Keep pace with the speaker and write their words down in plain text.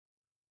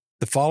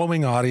The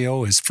following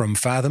audio is from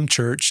Fathom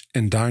Church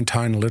in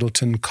downtown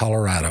Littleton,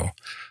 Colorado.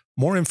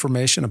 More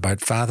information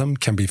about Fathom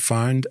can be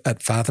found at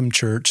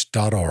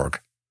fathomchurch.org.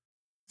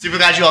 Super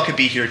glad you all could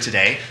be here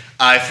today.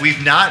 If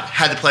we've not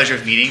had the pleasure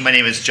of meeting, my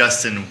name is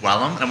Justin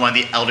Wellham. I'm one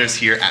of the elders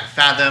here at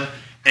Fathom.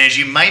 And as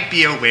you might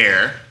be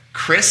aware,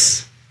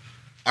 Chris,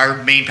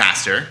 our main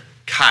pastor,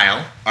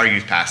 Kyle, our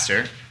youth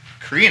pastor,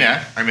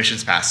 Karina, our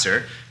missions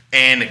pastor,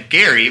 and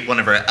Gary, one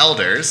of our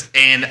elders,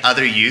 and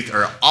other youth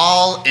are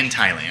all in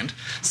Thailand.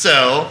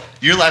 So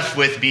you're left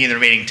with me and the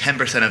remaining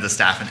 10% of the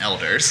staff and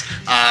elders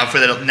for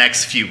the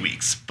next few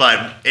weeks.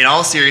 But in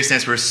all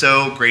seriousness, we're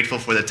so grateful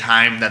for the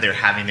time that they're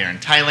having there in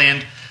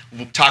Thailand.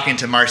 Talking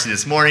to Marcy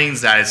this morning,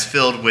 that is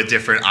filled with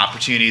different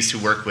opportunities to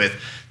work with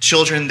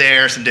children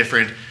there, some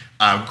different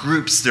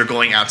groups. They're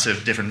going out to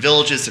different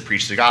villages to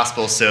preach the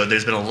gospel. So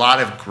there's been a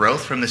lot of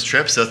growth from this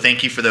trip. So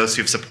thank you for those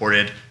who've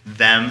supported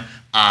them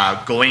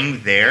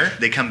going there.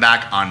 They come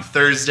back on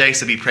Thursday,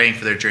 so be praying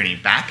for their journey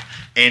back.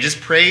 And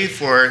just pray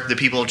for the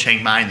people of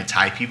Chiang Mai and the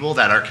Thai people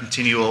that are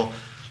continual.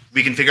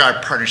 We can figure out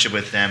a partnership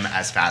with them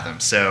as Fathom.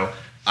 So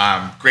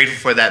grateful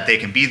for that they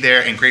can be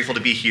there and grateful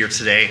to be here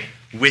today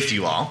with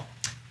you all.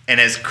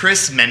 And as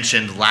Chris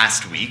mentioned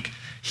last week,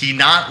 he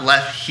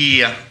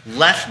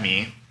left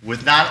me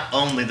with not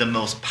only the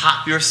most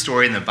popular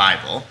story in the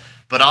Bible,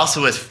 but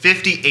also with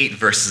 58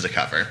 verses to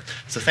cover.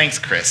 So thanks,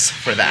 Chris,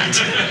 for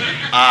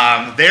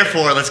that.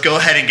 Therefore, let's go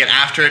ahead and get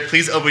after it.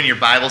 Please open your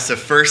Bibles to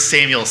 1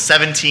 Samuel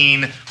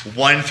 17,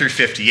 1 through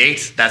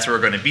 58. That's where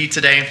we're going to be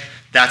today.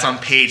 That's on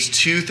page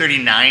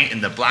 239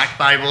 in the Black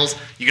Bibles.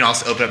 You can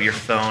also open up your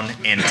phone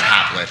and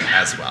tablet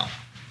as well.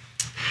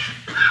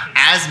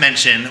 As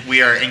mentioned,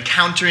 we are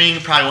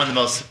encountering probably one of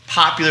the most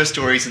popular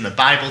stories in the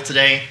Bible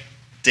today,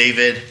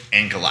 David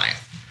and Goliath.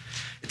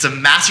 It's a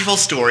masterful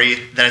story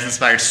that has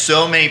inspired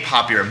so many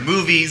popular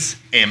movies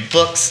and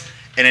books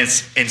and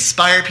has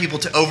inspired people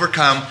to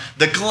overcome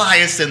the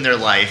Goliaths in their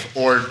life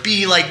or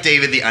be like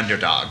David the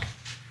underdog.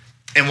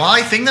 And while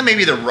I think that may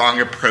be the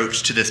wrong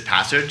approach to this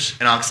passage,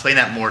 and I'll explain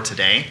that more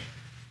today,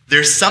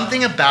 there's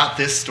something about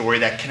this story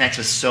that connects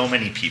with so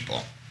many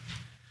people.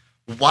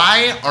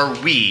 Why are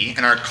we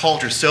and our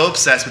culture so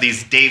obsessed with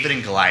these David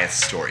and Goliath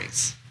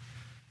stories?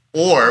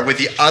 Or with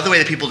the other way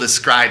that people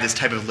describe this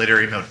type of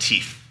literary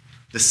motif,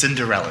 the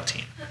Cinderella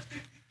team.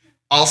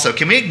 Also,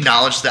 can we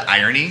acknowledge the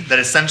irony that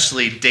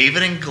essentially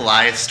David and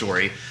Goliath's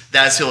story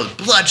that is filled with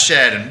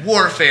bloodshed and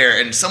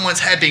warfare and someone's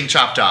head being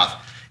chopped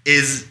off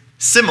is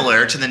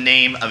similar to the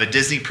name of a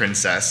Disney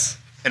princess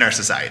in our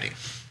society?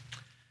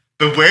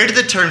 But where did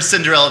the term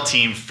Cinderella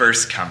team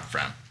first come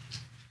from?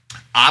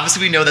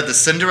 Obviously, we know that the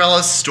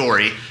Cinderella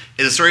story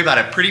is a story about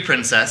a pretty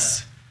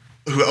princess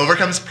who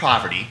overcomes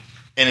poverty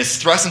and is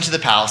thrust into the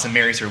palace and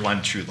marries her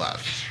one true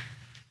love.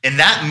 And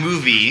that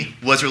movie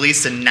was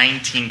released in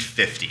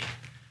 1950.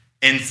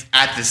 And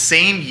at the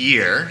same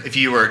year, if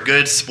you were a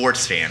good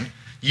sports fan,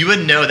 you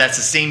would know that's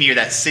the same year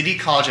that City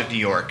College of New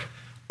York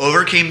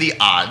overcame the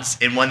odds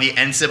and won the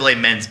NCAA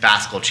men's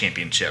basketball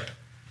championship,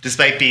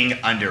 despite being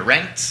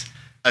underranked,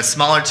 a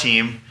smaller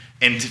team,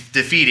 and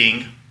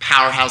defeating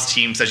powerhouse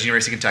teams such as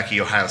University of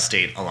Kentucky, Ohio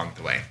State along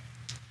the way.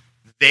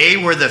 They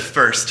were the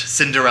first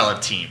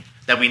Cinderella team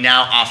that we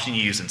now often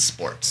use in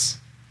sports.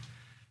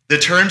 The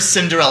term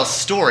Cinderella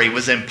story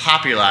was then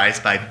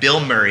popularized by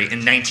Bill Murray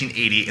in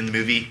 1980 in the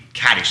movie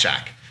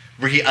Caddyshack,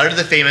 where he uttered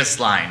the famous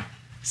line,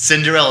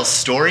 "Cinderella's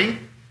story,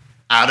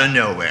 out of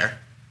nowhere,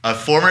 a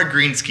former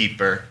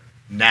greenskeeper,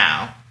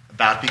 now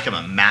about to become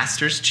a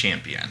Masters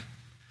champion."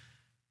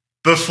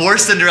 Before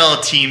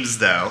Cinderella teams,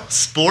 though,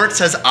 sports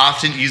has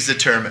often used the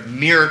term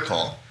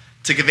miracle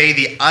to convey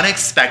the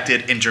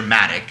unexpected and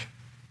dramatic.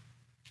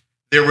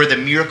 There were the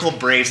Miracle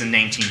Braves in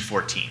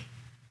 1914.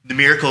 The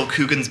Miracle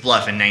Coogan's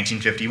Bluff in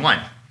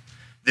 1951,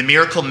 the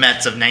Miracle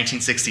Mets of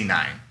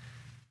 1969,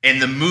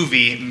 and the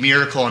movie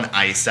Miracle on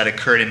Ice that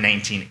occurred in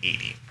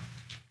 1980.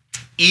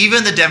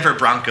 Even the Denver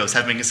Broncos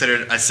have been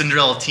considered a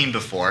Cinderella team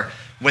before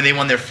when they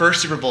won their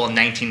first Super Bowl in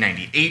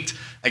 1998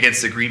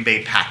 against the Green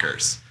Bay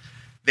Packers.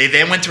 They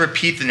then went to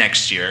repeat the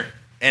next year,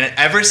 and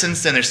ever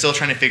since then, they're still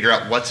trying to figure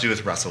out what to do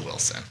with Russell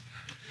Wilson.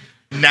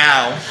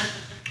 Now,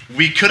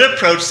 we could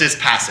approach this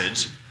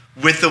passage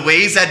with the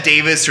ways that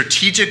David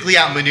strategically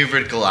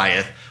outmaneuvered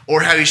Goliath,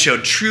 or how he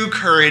showed true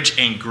courage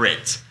and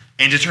grit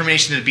and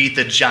determination to beat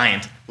the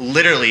giant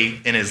literally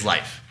in his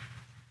life.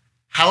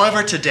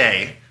 However,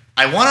 today,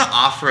 I want to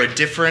offer a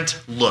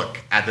different look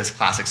at this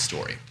classic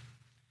story.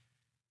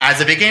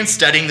 As I began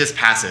studying this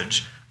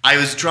passage, I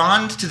was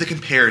drawn to the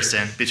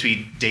comparison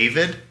between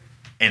David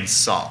and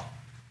Saul.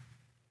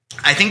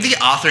 I think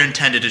the author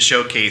intended to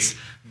showcase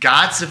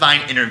God's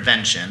divine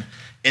intervention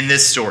in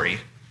this story,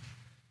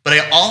 but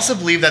I also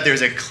believe that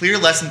there's a clear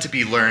lesson to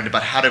be learned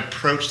about how to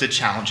approach the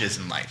challenges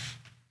in life.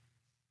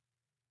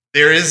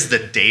 There is the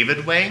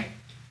David way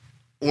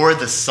or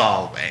the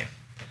Saul way,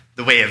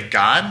 the way of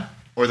God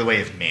or the way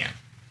of man.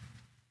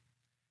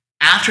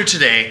 After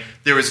today,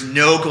 there was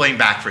no going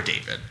back for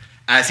David,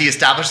 as he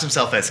established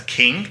himself as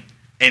king,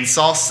 and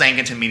Saul sank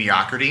into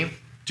mediocrity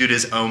due to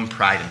his own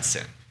pride and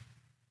sin.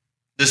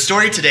 The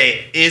story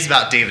today is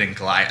about David and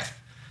Goliath,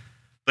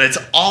 but it's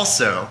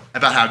also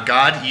about how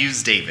God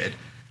used David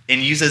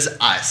and uses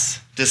us,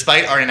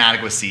 despite our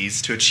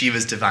inadequacies, to achieve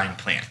his divine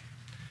plan.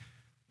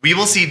 We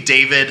will see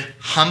David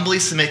humbly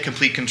submit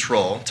complete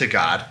control to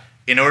God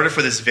in order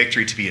for this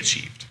victory to be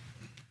achieved.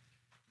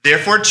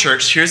 Therefore,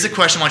 church, here's the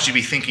question I want you to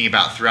be thinking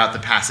about throughout the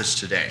passage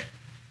today.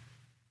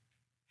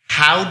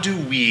 How do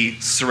we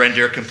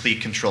surrender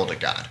complete control to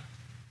God?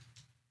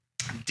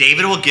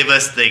 David will give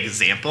us the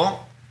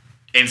example,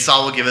 and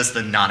Saul will give us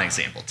the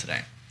non-example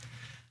today.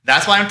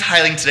 That's why I'm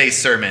titling today's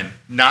sermon,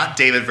 not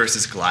David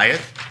versus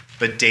Goliath,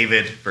 but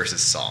David versus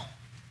Saul.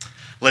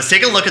 Let's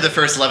take a look at the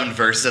first 11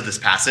 verses of this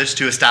passage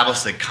to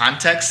establish the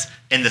context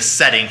and the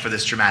setting for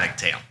this dramatic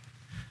tale.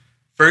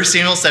 1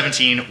 Samuel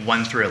 17,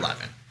 1 through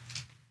 11.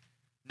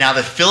 Now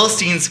the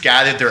Philistines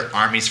gathered their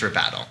armies for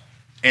battle,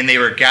 and they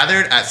were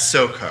gathered at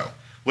Socoh,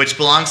 which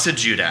belongs to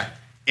Judah,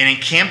 and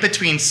encamped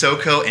between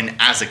Socoh and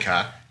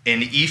Azekah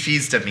in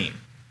Ephes Damim.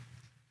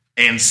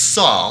 And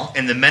Saul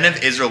and the men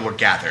of Israel were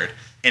gathered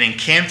and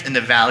encamped in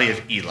the valley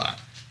of Elah,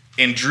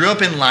 and drew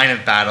up in line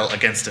of battle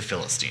against the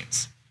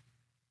Philistines.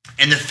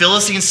 And the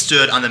Philistines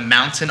stood on the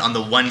mountain on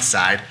the one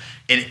side,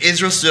 and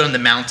Israel stood on the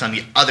mountain on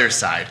the other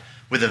side,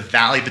 with a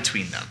valley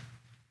between them.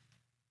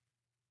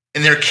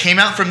 And there came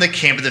out from the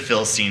camp of the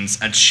Philistines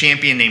a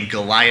champion named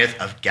Goliath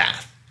of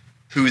Gath,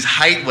 whose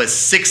height was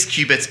 6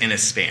 cubits in a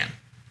span.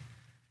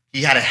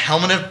 He had a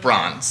helmet of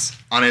bronze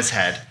on his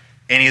head,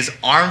 and he was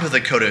armed with a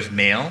coat of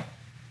mail,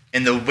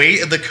 and the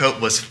weight of the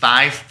coat was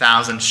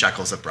 5,000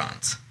 shekels of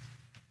bronze.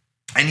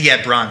 And he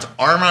had bronze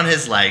armor on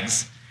his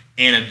legs,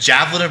 and a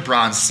javelin of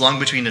bronze slung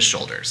between his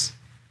shoulders.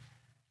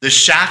 The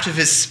shaft of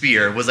his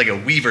spear was like a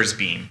weaver's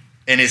beam,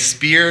 and his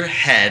spear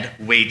head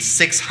weighed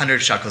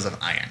 600 shekels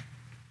of iron.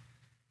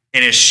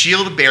 And his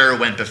shield bearer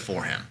went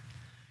before him.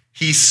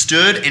 He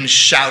stood and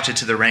shouted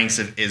to the ranks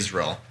of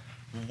Israel,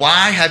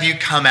 "Why have you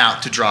come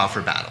out to draw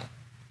for battle?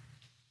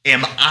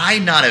 Am I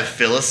not a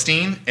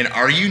Philistine, and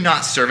are you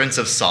not servants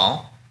of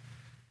Saul?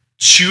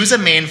 Choose a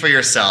man for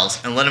yourselves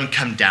and let him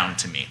come down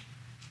to me.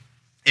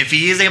 If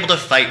he is able to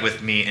fight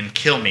with me and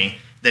kill me,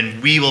 then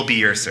we will be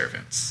your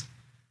servants.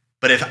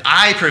 But if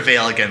I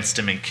prevail against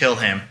him and kill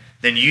him,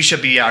 then you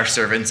shall be our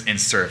servants and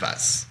serve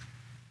us."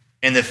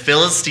 And the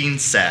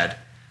Philistines said,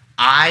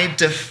 "I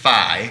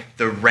defy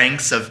the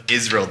ranks of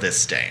Israel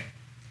this day.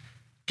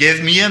 Give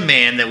me a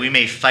man that we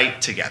may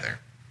fight together."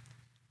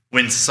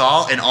 When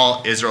Saul and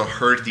all Israel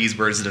heard these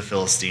words of the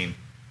Philistine,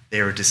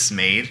 they were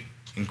dismayed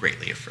and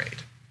greatly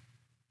afraid.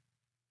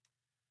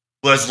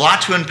 Well, there's a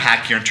lot to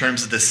unpack here in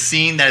terms of the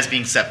scene that is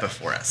being set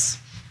before us.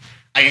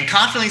 I can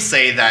confidently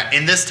say that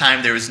in this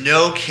time there was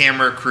no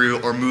camera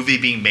crew or movie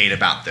being made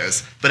about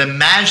this, but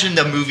imagine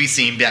the movie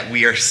scene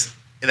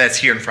that's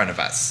here in front of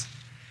us.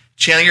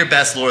 Channel your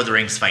best Lord of the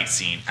Rings fight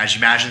scene as you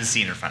imagine the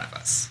scene in front of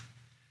us.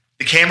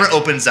 The camera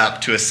opens up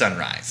to a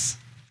sunrise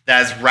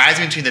that is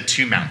rising between the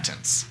two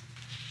mountains.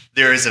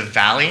 There is a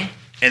valley,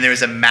 and there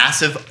is a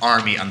massive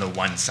army on the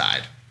one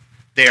side.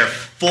 They are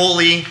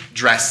fully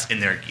dressed in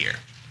their gear.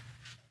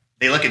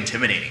 They look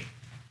intimidating.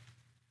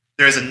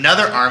 There is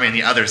another army on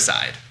the other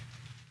side.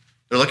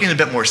 They're looking a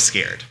bit more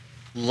scared,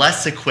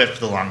 less equipped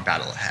for the long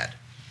battle ahead.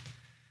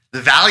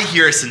 The valley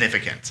here is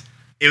significant.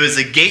 It was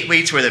a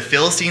gateway to where the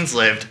Philistines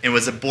lived and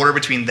was a border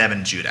between them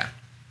and Judah.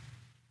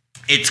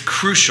 It's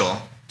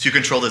crucial to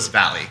control this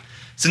valley,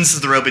 since it's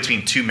the road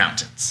between two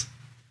mountains.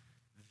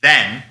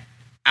 Then,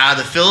 out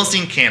of the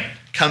Philistine camp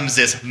comes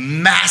this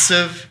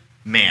massive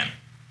man.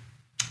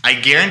 I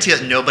guarantee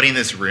that nobody in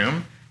this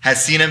room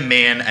has seen a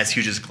man as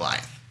huge as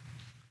Goliath.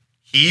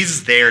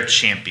 He's their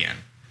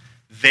champion.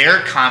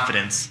 Their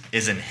confidence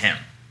is in him.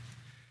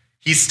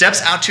 He steps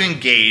out to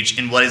engage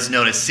in what is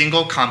known as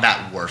single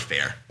combat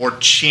warfare, or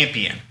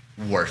champion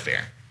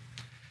warfare.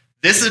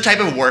 This is a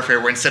type of warfare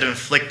where instead of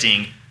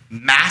inflicting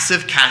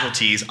massive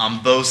casualties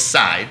on both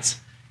sides,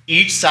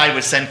 each side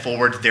would send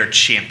forward their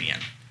champion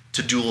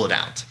to duel it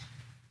out.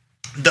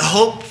 The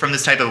hope from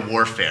this type of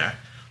warfare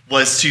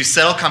was to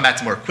settle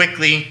combats more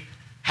quickly,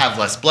 have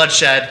less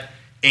bloodshed,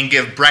 and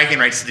give bragging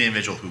rights to the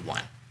individual who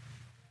won.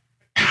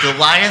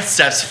 Goliath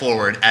steps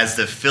forward as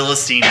the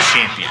Philistine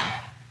champion.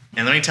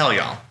 And let me tell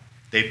y'all,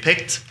 they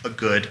picked a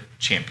good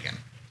champion.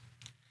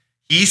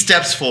 He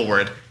steps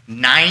forward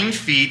 9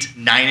 feet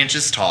 9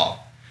 inches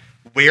tall,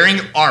 wearing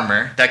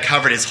armor that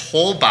covered his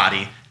whole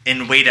body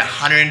and weighed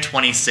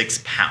 126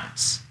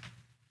 pounds.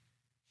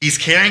 He's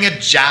carrying a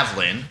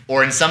javelin,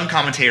 or in some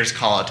commentators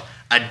call it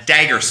a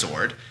dagger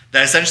sword,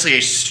 that is essentially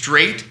a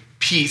straight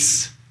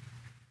piece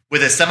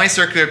with a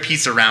semicircular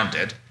piece around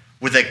it,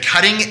 with a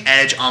cutting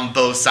edge on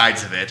both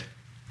sides of it,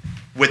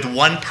 with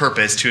one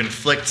purpose: to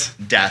inflict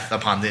death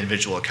upon the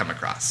individual it come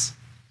across.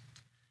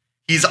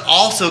 He's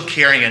also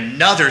carrying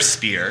another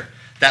spear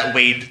that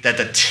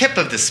the tip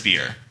of the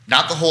spear,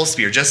 not the whole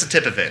spear, just the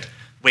tip of it,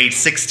 weighed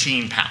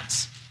 16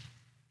 pounds.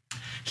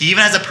 He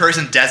even has a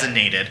person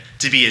designated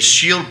to be his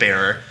shield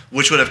bearer,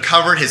 which would have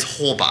covered his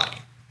whole body.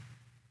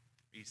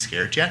 Are you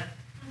scared yet?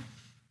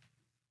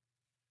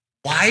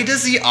 Why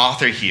does the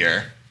author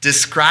here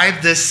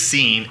describe this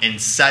scene in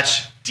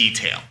such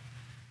detail.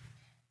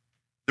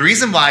 The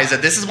reason why is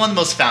that this is one of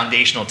the most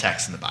foundational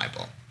texts in the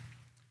Bible.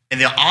 And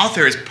the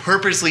author is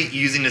purposely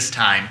using this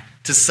time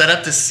to set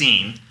up the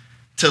scene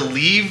to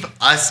leave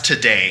us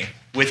today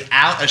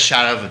without a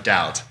shadow of a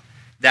doubt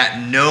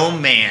that no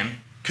man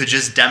could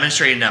just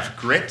demonstrate enough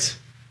grit,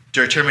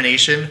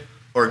 determination,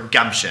 or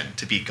gumption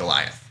to beat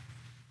Goliath.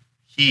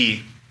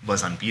 He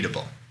was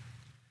unbeatable.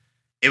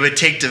 It would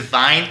take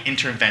divine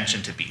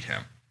intervention to beat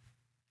him.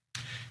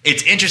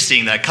 It's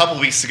interesting that a couple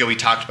weeks ago we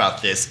talked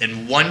about this.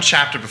 In one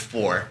chapter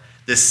before,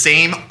 the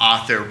same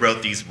author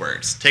wrote these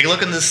words. Take a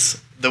look at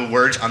the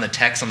words on the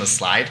text on the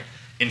slide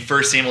in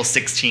 1 Samuel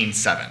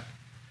 16:7.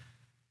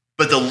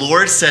 But the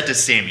Lord said to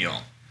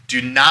Samuel,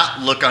 do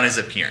not look on his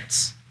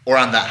appearance or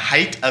on the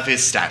height of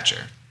his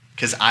stature,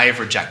 because I have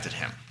rejected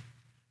him.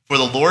 For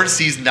the Lord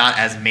sees not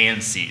as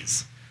man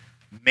sees.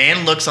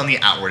 Man looks on the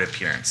outward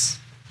appearance,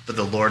 but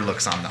the Lord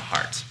looks on the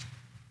heart.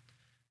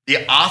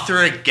 The author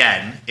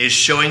again is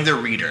showing the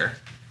reader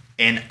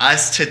and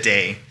us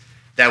today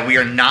that we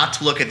are not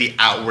to look at the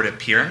outward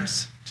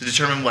appearance to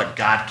determine what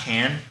God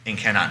can and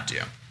cannot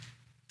do.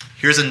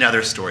 Here's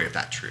another story of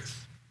that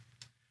truth.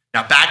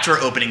 Now back to our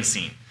opening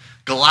scene.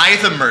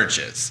 Goliath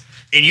emerges,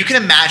 and you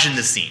can imagine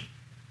the scene.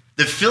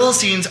 The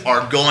Philistines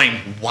are going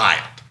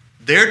wild.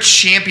 Their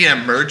champion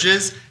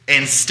emerges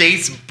and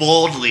states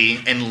boldly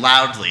and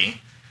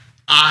loudly,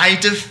 I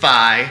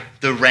defy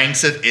the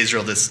ranks of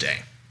Israel this day.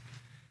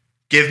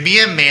 Give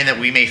me a man that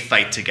we may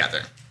fight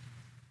together.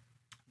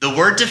 The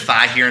word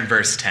defy here in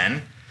verse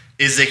 10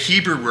 is the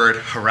Hebrew word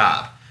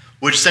harab,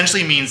 which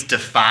essentially means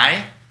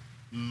defy,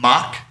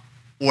 mock,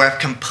 or have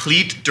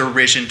complete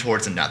derision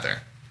towards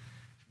another.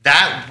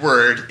 That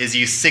word is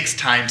used 6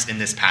 times in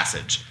this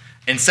passage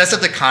and sets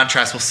up the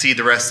contrast we'll see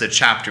the rest of the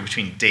chapter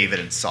between David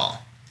and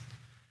Saul.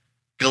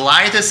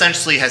 Goliath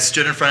essentially has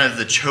stood in front of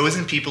the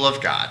chosen people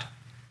of God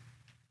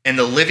and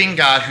the living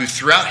God who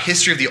throughout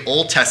history of the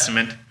Old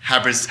Testament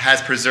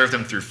has preserved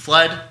them through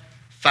flood,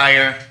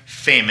 fire,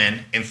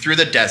 famine, and through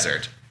the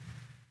desert.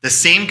 The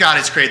same God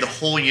has created the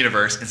whole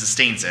universe and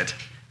sustains it,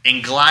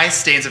 and Goliath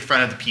stands in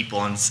front of the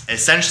people and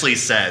essentially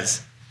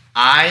says,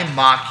 I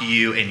mock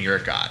you and your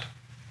God.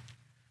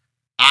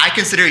 I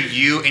consider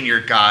you and your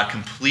God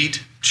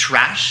complete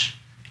trash,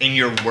 and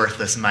you're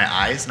worthless in my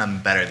eyes, and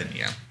I'm better than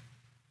you.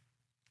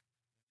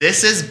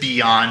 This is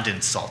beyond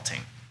insulting.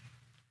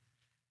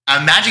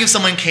 Imagine if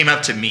someone came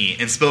up to me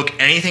and spoke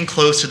anything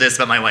close to this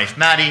about my wife,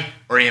 Maddie,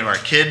 or any of our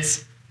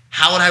kids.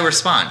 How would I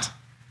respond?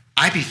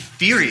 I'd be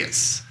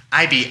furious.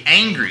 I'd be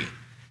angry.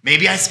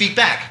 Maybe I speak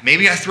back.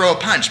 Maybe I throw a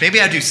punch. Maybe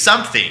I do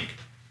something.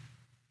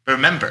 But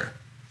remember,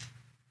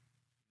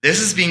 this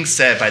is being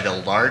said by the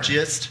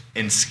largest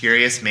and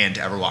scariest man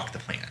to ever walk the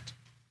planet.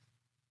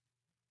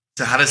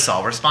 So how does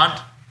Saul respond?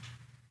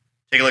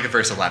 Take a look at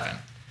verse 11.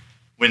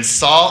 When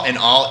Saul and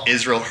all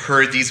Israel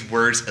heard these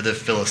words of the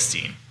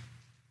Philistine,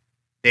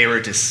 they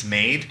were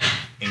dismayed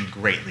and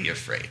greatly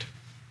afraid.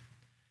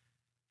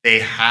 They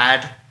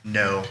had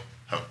no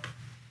hope.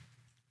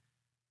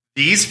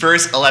 These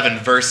first 11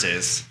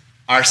 verses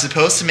are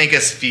supposed to make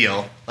us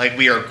feel like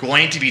we are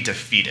going to be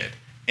defeated,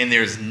 and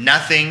there's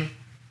nothing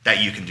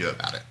that you can do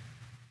about it.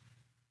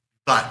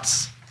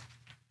 But,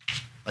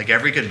 like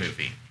every good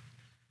movie,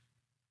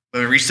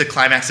 when we reach the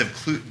climax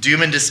of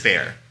doom and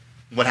despair,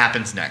 what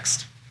happens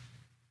next?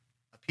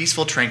 A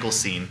peaceful, tranquil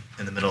scene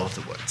in the middle of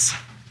the woods.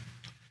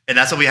 And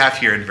that's what we have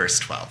here in verse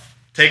 12.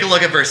 Take a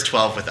look at verse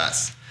 12 with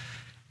us.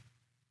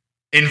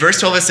 In verse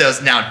 12 it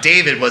says, Now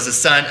David was the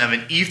son of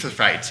an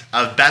Ephrathite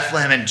of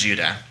Bethlehem in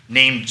Judah,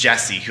 named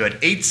Jesse, who had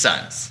 8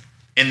 sons.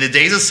 In the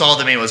days of Saul,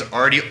 the man was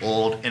already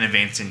old and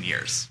advanced in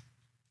years.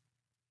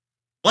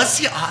 What's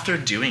the author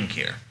doing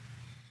here?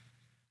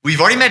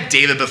 We've already met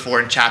David before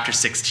in chapter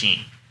 16.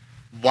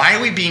 Why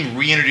are we being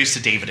reintroduced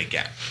to David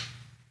again?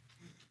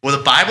 Well,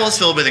 the Bible is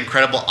filled with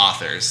incredible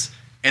authors,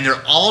 and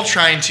they're all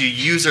trying to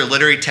use their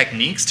literary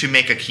techniques to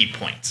make a key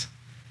point.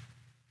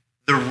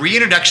 The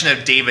reintroduction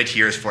of David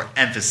here is for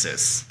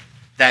emphasis,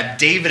 that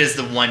David is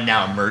the one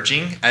now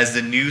emerging as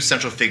the new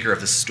central figure of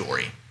the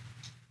story.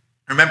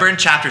 Remember in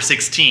chapter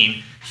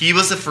 16, he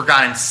was the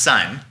forgotten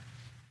son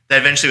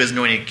that eventually was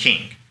anointed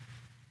king.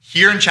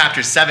 Here in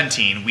chapter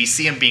 17, we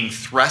see him being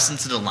thrust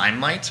into the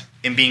limelight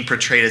and being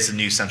portrayed as the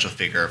new central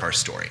figure of our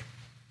story.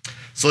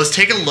 So let's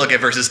take a look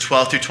at verses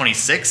 12 through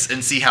 26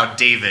 and see how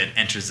David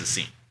enters the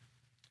scene.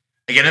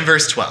 Again in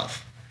verse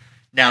 12.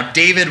 Now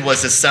David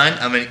was the son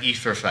of an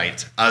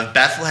Ephrathite of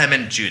Bethlehem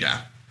in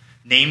Judah,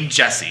 named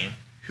Jesse,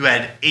 who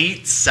had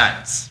 8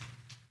 sons.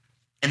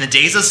 In the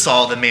days of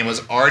Saul, the man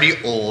was already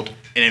old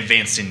and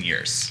advanced in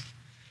years.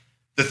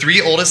 The 3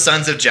 oldest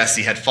sons of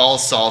Jesse had followed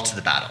Saul to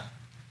the battle.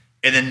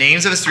 And the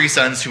names of his 3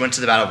 sons who went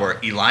to the battle were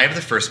Eliab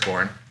the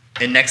firstborn,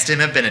 and next to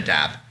him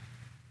Abinadab,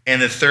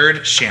 and the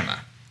third Shammah.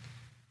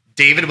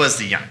 David was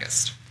the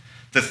youngest.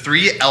 The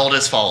 3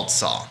 eldest followed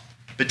Saul.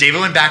 But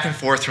David went back and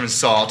forth from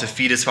Saul to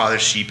feed his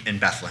father's sheep in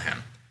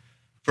Bethlehem.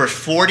 For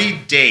 40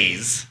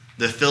 days,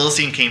 the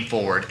Philistine came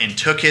forward and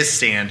took his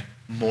stand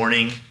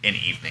morning and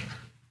evening.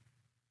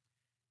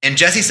 And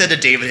Jesse said to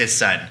David his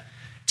son,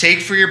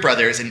 Take for your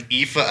brothers an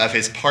ephah of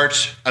this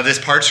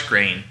parched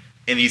grain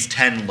and these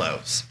 10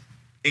 loaves,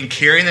 and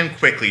carry them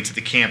quickly to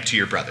the camp to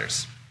your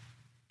brothers.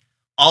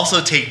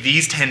 Also take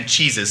these 10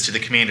 cheeses to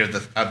the commander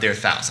of their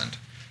 1,000.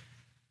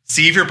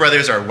 See if your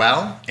brothers are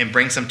well, and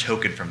bring some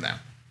token from them."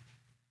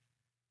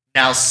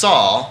 Now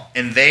Saul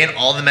and they and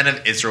all the men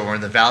of Israel were in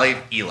the valley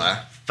of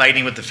Elah,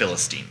 fighting with the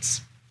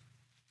Philistines.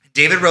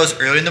 David rose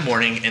early in the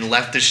morning and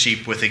left the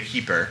sheep with a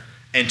keeper,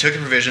 and took the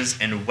provisions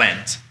and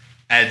went,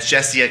 as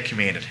Jesse had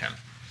commanded him.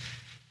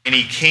 And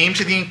he came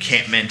to the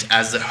encampment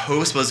as the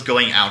host was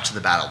going out to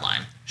the battle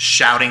line,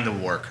 shouting the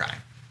war cry.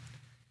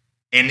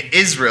 And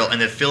Israel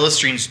and the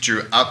Philistines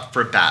drew up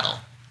for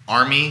battle,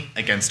 army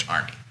against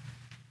army.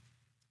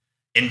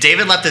 And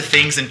David left the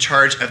things in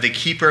charge of the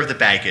keeper of the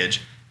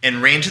baggage,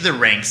 and ran to the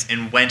ranks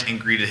and went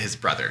and greeted his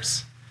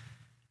brothers.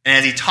 And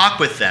as he talked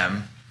with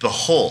them,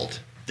 behold,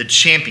 the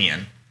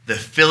champion, the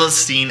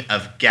Philistine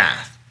of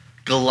Gath,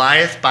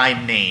 Goliath by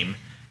name,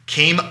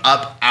 came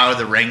up out of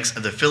the ranks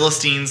of the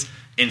Philistines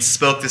and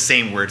spoke the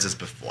same words as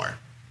before.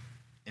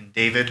 And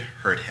David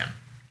heard him.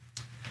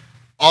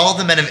 All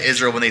the men of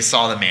Israel, when they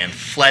saw the man,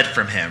 fled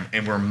from him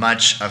and were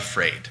much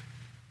afraid.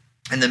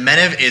 And the men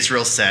of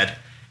Israel said,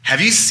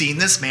 "Have you seen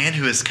this man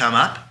who has come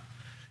up?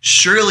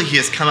 Surely he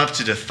has come up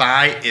to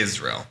defy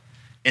Israel.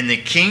 And the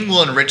king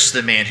will enrich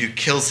the man who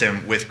kills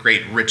him with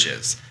great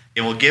riches,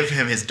 and will give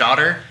him his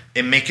daughter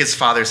and make his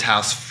father's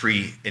house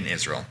free in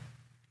Israel."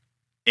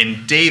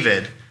 And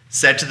David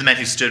said to the men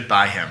who stood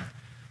by him,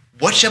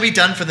 "What shall be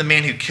done for the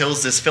man who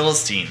kills this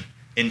Philistine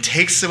and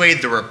takes away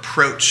the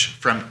reproach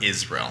from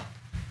Israel?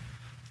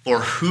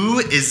 For who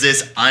is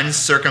this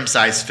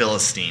uncircumcised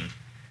Philistine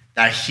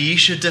that he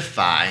should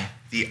defy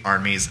the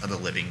armies of the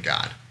living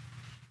God?"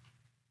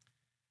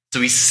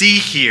 So we see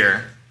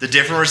here the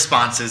different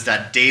responses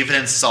that David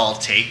and Saul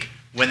take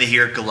when they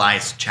hear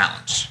Goliath's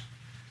challenge.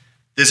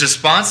 This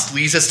response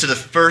leads us to the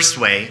first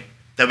way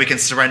that we can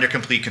surrender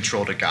complete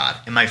control to God.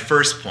 And my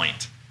first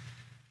point,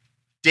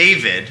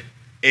 David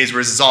is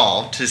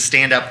resolved to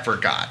stand up for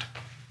God.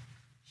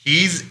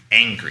 He's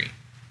angry.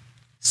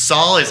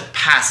 Saul is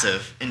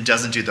passive and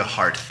doesn't do the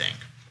hard thing.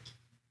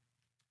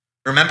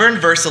 Remember in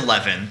verse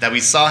 11 that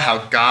we saw how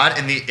God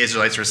and the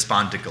Israelites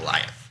respond to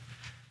Goliath.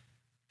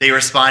 They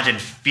respond in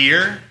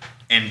fear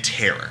and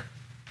terror.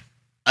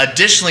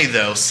 Additionally,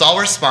 though, Saul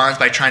responds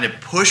by trying to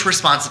push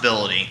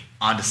responsibility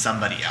onto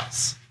somebody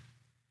else.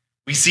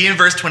 We see in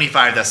verse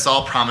 25 that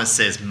Saul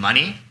promises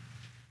money,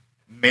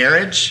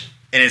 marriage,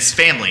 and his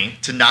family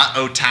to not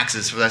owe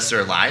taxes for the rest of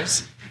their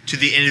lives to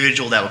the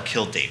individual that will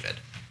kill David.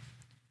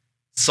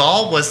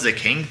 Saul was the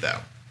king,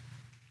 though.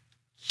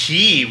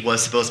 He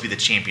was supposed to be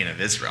the champion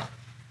of Israel.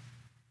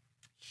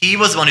 He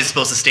was the one who's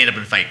supposed to stand up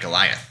and fight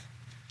Goliath.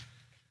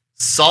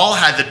 Saul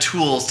had the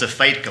tools to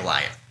fight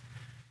Goliath.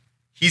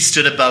 He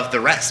stood above the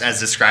rest,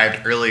 as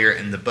described earlier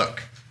in the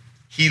book.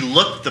 He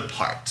looked the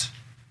part,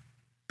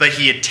 but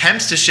he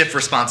attempts to shift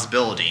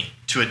responsibility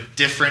to a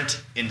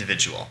different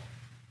individual.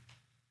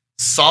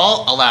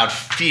 Saul allowed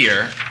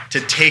fear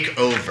to take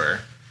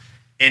over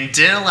and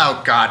didn't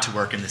allow God to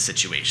work in the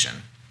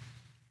situation.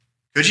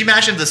 Could you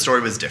imagine if the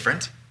story was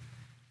different?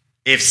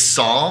 If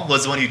Saul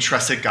was the one who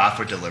trusted God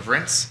for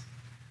deliverance?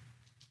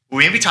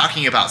 We may be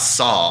talking about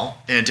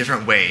Saul in a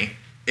different way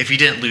if he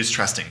didn't lose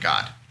trust in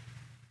God.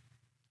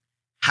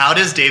 How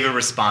does David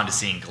respond to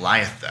seeing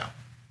Goliath, though?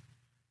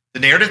 The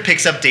narrative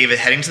picks up David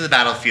heading to the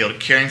battlefield,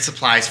 carrying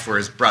supplies for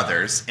his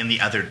brothers and the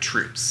other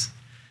troops.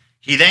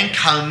 He then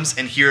comes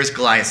and hears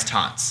Goliath's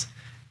taunts.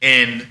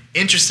 And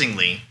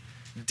interestingly,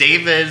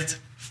 David's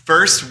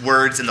first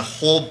words in the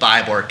whole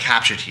Bible are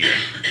captured here.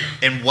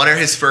 And what are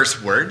his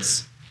first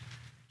words?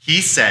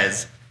 He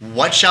says,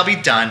 "What shall be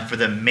done for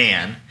the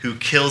man who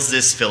kills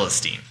this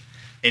Philistine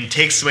and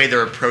takes away the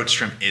reproach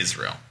from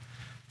Israel?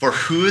 For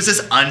who is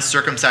this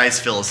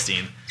uncircumcised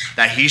Philistine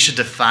that he should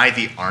defy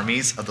the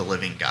armies of the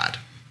living God?"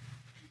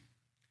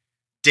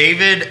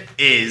 David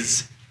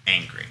is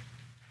angry.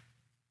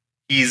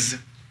 He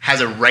has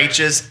a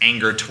righteous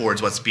anger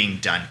towards what's being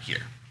done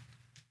here.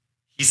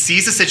 He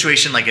sees the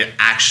situation like it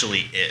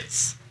actually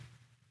is.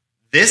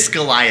 This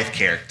Goliath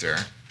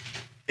character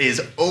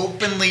is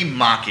openly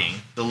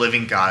mocking the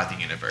living God of the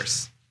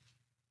universe.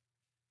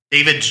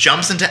 David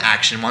jumps into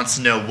action, wants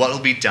to know what will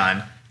be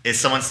done if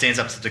someone stands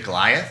up to the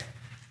Goliath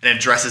and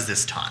addresses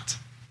this taunt.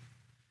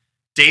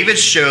 David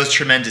shows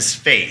tremendous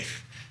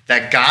faith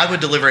that God would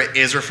deliver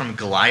Israel from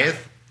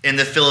Goliath and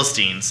the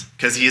Philistines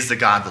because he is the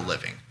God of the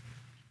living.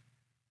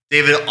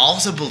 David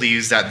also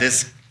believes that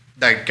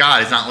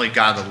God is not only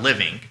God of the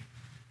living,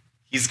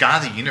 he's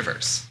God of the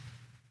universe.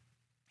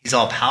 He's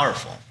all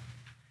powerful.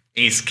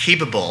 And he's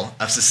capable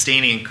of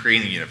sustaining and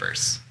creating the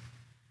universe.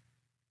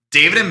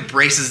 David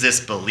embraces this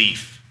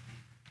belief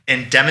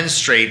and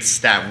demonstrates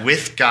that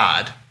with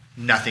God,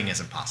 nothing is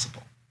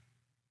impossible.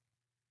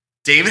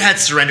 David had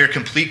surrendered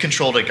complete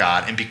control to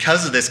God, and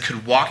because of this,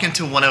 could walk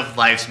into one of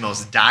life's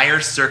most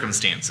dire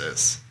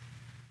circumstances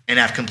and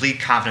have complete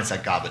confidence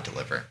that God would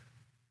deliver.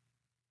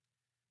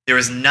 There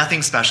was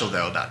nothing special,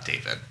 though, about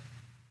David.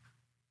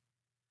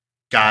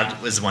 God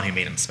was the one who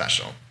made him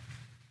special.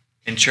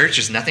 In church,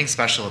 there's nothing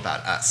special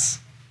about us.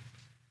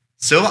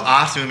 So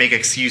often we make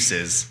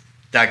excuses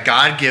that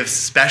God gives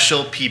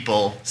special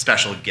people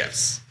special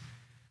gifts.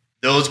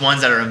 Those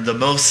ones that are the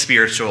most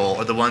spiritual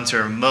or the ones who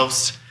are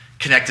most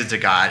connected to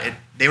God,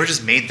 they were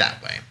just made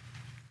that way.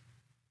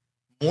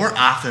 More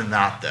often than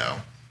not, though,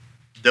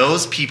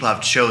 those people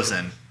have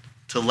chosen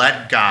to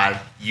let God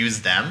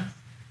use them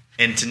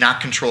and to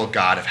not control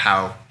God of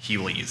how he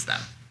will use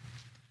them.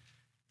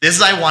 This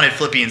is why I wanted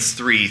Philippians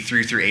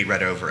 3:3-8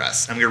 read over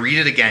us. I'm going to read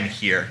it again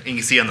here, and you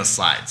can see it on the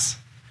slides.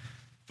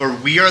 For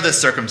we are the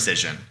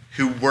circumcision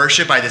who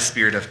worship by the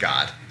Spirit of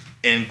God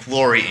and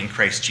glory in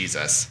Christ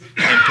Jesus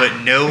and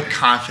put no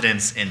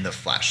confidence in the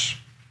flesh.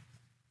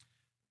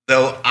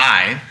 Though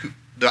I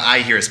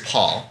here is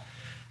Paul,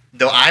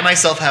 though I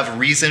myself have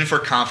reason for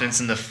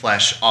confidence in the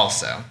flesh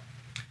also.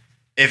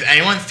 If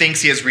anyone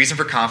thinks he has reason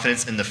for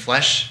confidence in the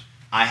flesh,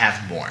 I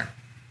have more.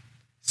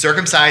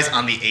 Circumcised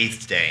on the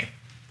 8th day,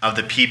 of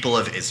the people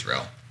of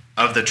Israel,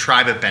 of the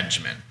tribe of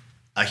Benjamin,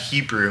 a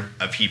Hebrew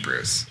of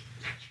Hebrews.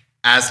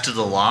 As to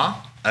the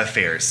law, a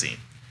Pharisee.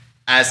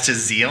 As to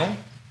zeal,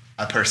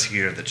 a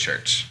persecutor of the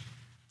church.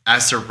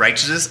 As to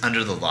righteousness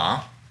under the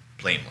law,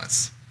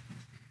 blameless.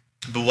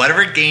 But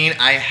whatever gain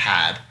I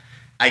had,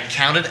 I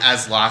counted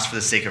as loss for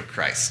the sake of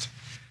Christ.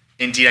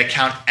 Indeed, I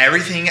count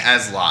everything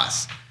as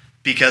loss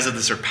because of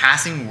the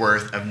surpassing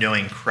worth of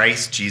knowing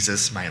Christ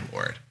Jesus my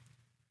Lord.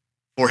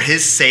 For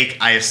his sake,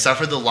 I have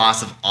suffered the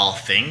loss of all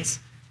things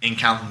and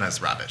count them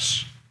as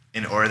rubbish,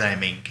 in order that I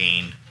may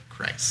gain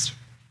Christ.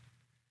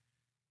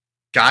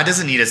 God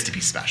doesn't need us to be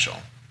special.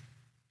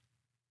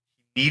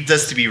 He needs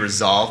us to be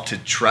resolved to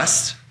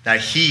trust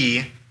that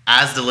he,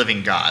 as the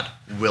living God,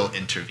 will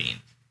intervene.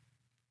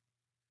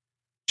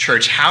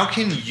 Church, how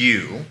can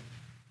you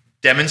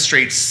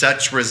demonstrate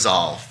such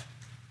resolve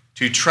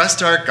to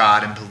trust our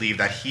God and believe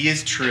that he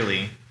is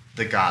truly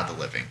the God of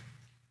the living?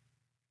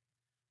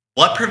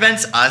 What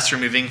prevents us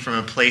from moving from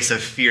a place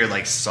of fear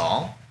like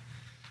Saul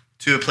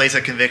to a place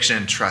of conviction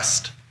and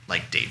trust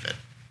like David?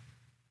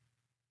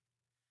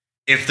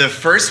 If the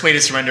first way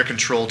to surrender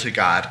control to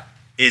God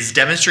is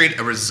demonstrate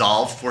a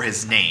resolve for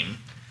his name,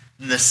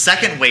 then the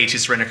second way to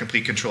surrender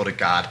complete control to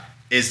God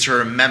is to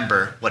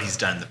remember what he's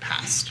done in the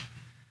past.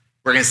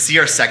 We're going to see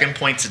our second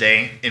point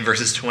today in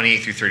verses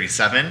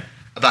 28-37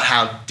 about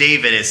how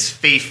David is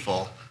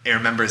faithful and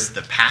remembers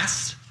the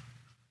past,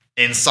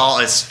 and Saul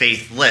is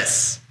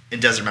faithless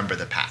and doesn't remember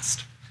the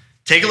past.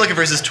 Take a look at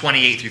verses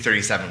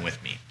 28-37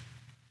 with me.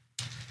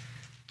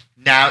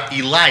 Now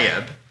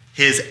Eliab,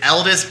 his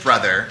eldest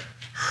brother,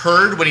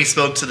 heard when he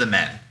spoke to the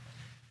men,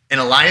 and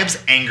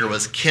Eliab's anger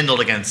was kindled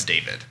against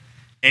David.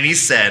 And he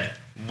said,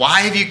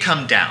 "Why have you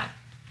come down?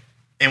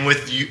 And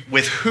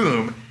with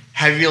whom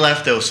have you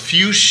left those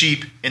few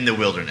sheep in the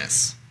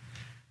wilderness?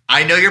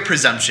 I know your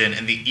presumption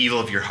and the evil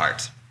of your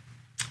heart,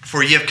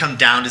 for you have come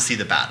down to see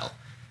the battle."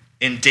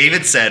 And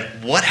David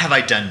said, "What have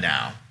I done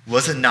now?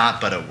 Was it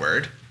not but a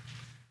word?"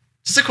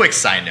 Just a quick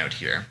side note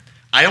here.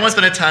 I don't want to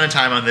spend a ton of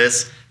time on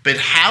this, but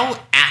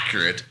how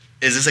accurate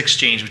is this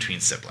exchange between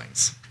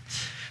siblings?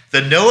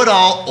 The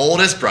know-it-all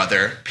oldest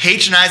brother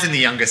patronizing the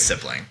youngest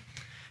sibling.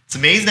 It's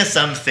amazing that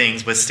some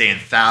things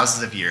withstand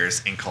thousands of years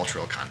in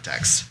cultural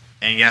context.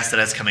 And yes, that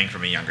is coming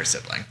from a younger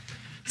sibling.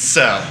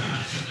 So,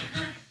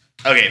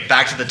 okay,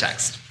 back to the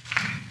text.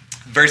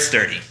 Verse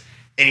 30.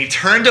 And he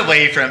turned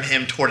away from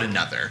him toward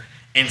another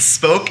and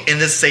spoke in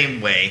the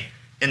same way,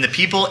 and the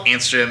people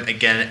answered him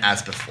again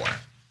as before.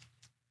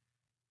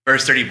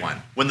 Verse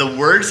 31. When the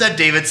words that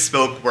David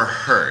spoke were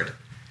heard,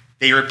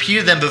 they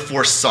repeated them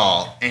before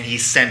Saul, and he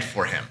sent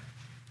for him.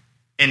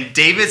 And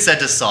David said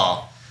to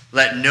Saul,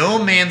 "Let no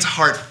man's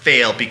heart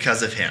fail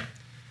because of him.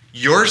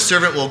 Your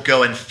servant will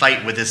go and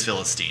fight with this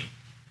Philistine."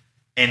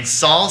 And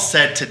Saul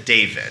said to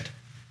David,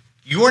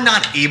 "You are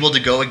not able to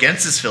go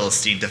against this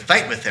Philistine to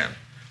fight with him,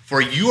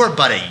 for you are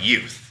but a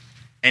youth,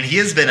 and he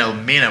has been a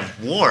man of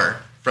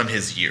war from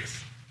his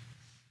youth."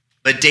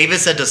 But David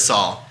said to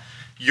Saul,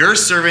 "Your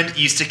servant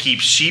used to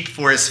keep sheep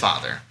for his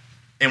father,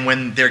 and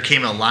when there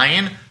came a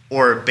lion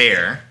or a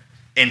bear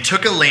and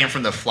took a lamb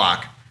from the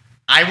flock,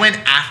 I went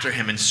after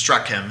him and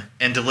struck him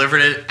and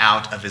delivered it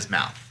out of his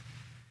mouth.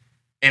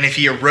 And if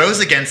he arose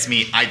against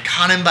me, I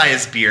caught him by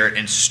his beard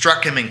and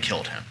struck him and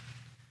killed him.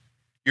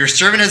 Your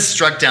servant has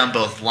struck down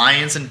both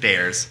lions and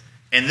bears,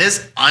 and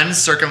this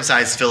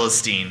uncircumcised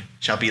Philistine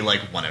shall be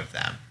like one of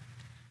them,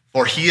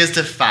 for he has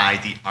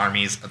defied the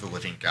armies of the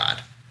living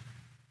God."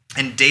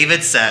 And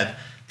David said,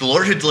 "The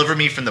Lord who delivered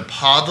me from the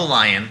paw of the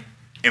lion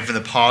and from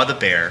the paw of the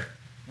bear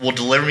will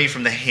deliver me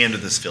from the hand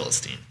of this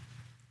Philistine."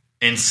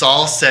 And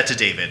Saul said to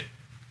David,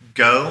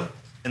 "Go,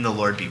 and the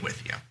Lord be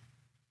with you."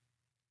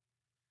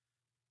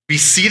 We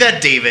see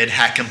that David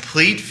had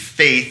complete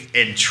faith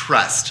and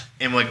trust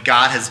in what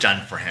God has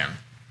done for him,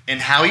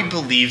 and how he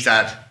believes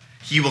that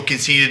he will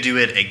continue to do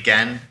it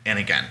again and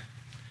again.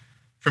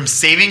 From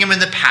saving him in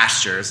the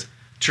pastures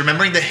to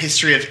remembering the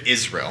history of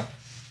Israel,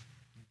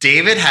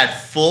 David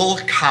had full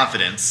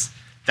confidence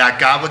that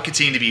God would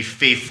continue to be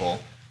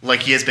faithful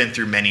like he has been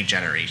through many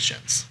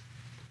generations.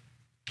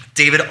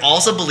 David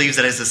also believes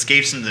that his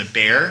escapes from the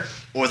bear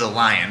or the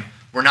lion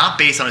were not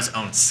based on his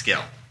own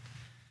skill.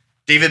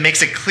 David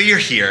makes it clear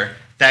here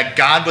that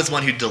God was the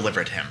one who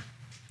delivered him.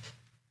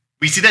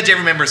 We see that David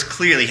remembers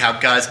clearly how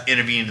God has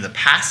intervened in the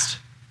past,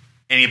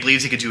 and he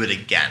believes he could do it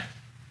again.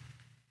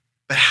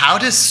 But how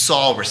does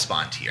Saul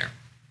respond here?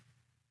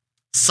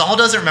 Saul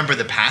doesn't remember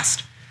the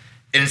past,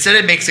 and instead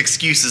it makes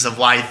excuses of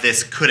why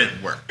this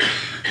couldn't work.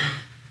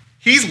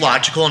 He's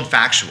logical and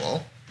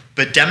factual,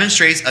 but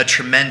demonstrates a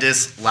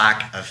tremendous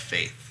lack of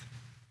faith.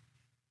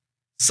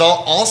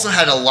 Saul also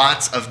had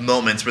lots of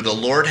moments where the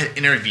Lord had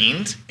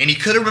intervened, and he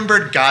could have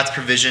remembered God's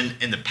provision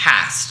in the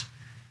past,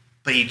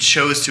 but he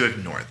chose to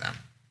ignore them.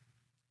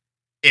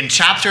 In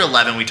chapter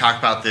 11, we talked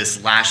about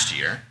this last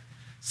year.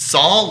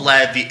 Saul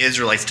led the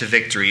Israelites to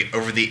victory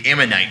over the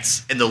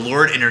Ammonites, and the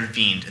Lord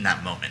intervened in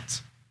that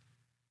moment.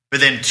 But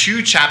then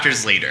 2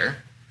 chapters later,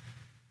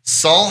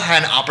 Saul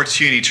had an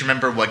opportunity to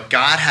remember what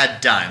God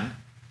had done,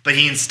 but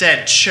he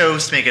instead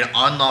chose to make an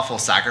unlawful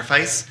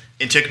sacrifice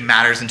and took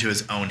matters into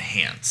his own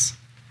hands.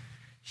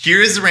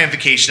 Here is the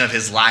ramification of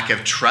his lack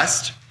of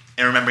trust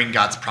and remembering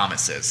God's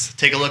promises.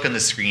 Take a look on the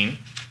screen,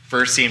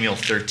 1 Samuel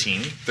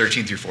 13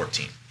 through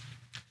 14.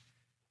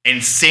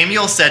 And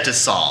Samuel said to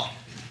Saul,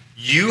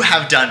 "You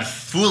have done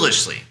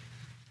foolishly.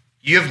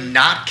 You have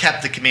not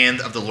kept the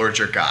command of the Lord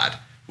your God,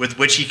 with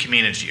which he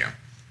commanded you.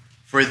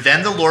 For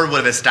then the Lord would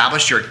have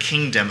established your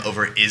kingdom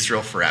over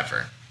Israel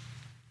forever.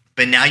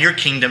 But now your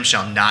kingdom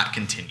shall not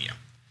continue.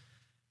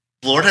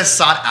 The Lord has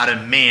sought out a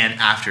man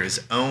after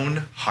his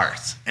own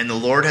heart, and the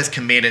Lord has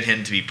commanded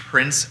him to be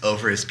prince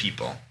over his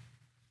people,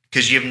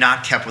 because you have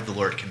not kept what the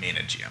Lord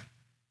commanded you."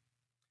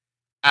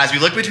 As we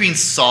look between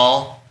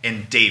Saul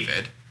and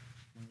David,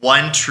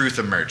 one truth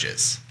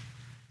emerges.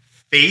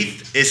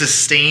 Faith is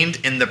sustained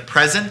in the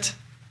present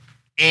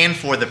and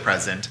for the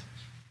present,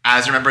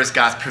 as remembers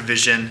God's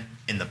provision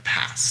in the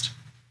past.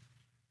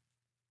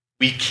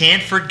 We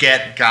can't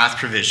forget God's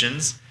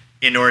provisions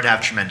in order to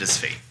have tremendous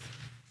faith.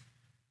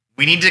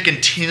 We need to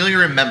continually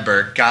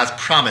remember God's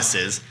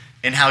promises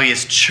and how he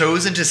has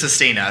chosen to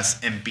sustain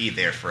us and be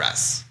there for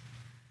us.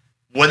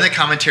 One of the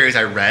commentaries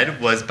I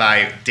read was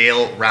by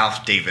Dale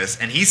Ralph Davis,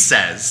 and he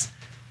says,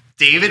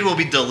 David will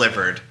be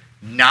delivered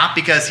not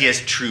because he has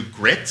true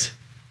grit,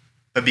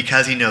 but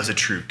because he knows a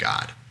true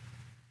God.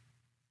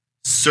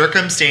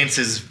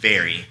 Circumstances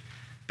vary,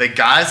 but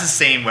God is the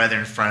same whether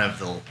in front of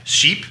the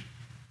sheep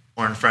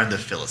or in front of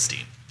the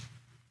Philistine.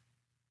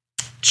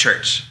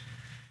 Church,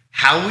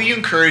 how will you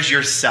encourage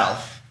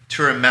yourself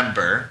to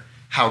remember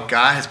how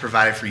God has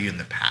provided for you in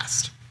the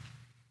past?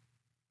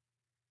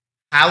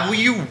 How will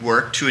you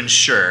work to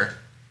ensure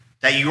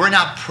that you are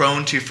not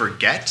prone to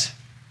forget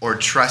or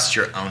trust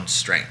your own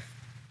strength?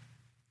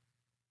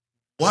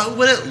 What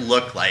would it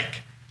look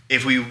like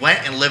if we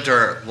went and lived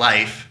our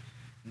life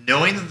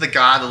knowing that the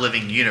God of the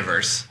living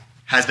universe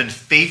has been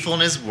faithful in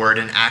his word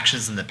and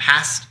actions in the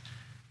past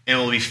and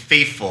will be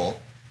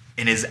faithful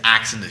in his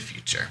acts in the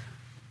future?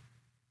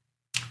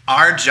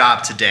 Our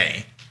job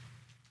today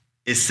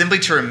is simply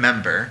to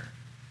remember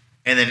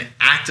and then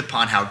act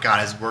upon how God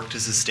has worked to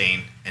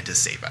sustain and to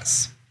save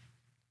us.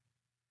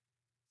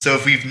 So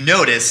if we've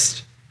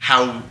noticed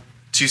how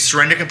to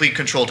surrender complete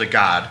control to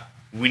God,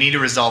 we need to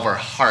resolve our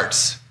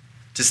hearts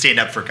to stand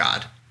up for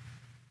God.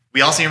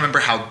 We also remember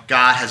how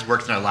God has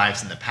worked in our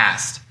lives in the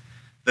past.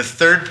 The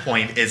third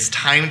point is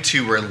time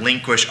to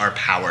relinquish our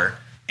power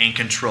and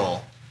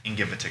control and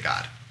give it to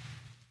God.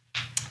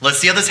 Let's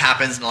see how this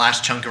happens in the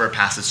last chunk of our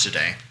passage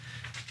today.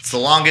 It's the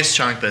longest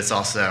chunk, but it's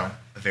also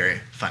a very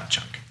fun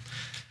chunk.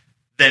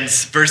 Then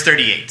verse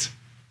 38,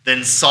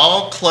 then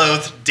Saul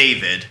clothed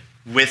David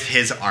with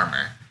his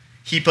armor.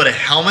 He put a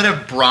helmet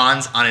of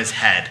bronze on his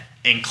head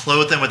and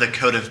clothed him with a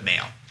coat of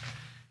mail.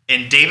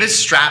 And David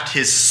strapped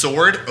his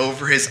sword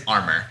over his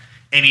armor,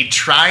 and he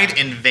tried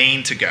in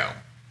vain to go,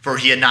 for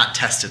he had not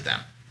tested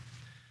them.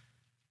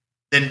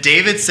 Then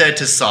David said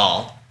to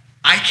Saul,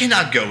 I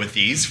cannot go with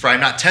these, for I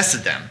have not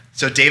tested them.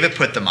 So David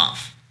put them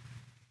off.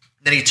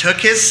 Then he took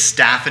his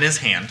staff in his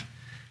hand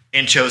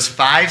and chose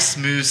 5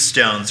 smooth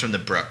stones from the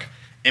brook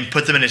and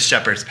put them in his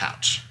shepherd's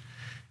pouch.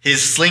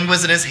 His sling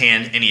was in his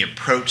hand, and he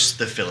approached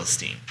the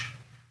Philistine.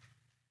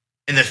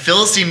 And the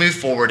Philistine moved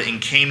forward and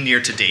came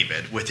near to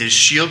David with his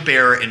shield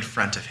bearer in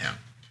front of him.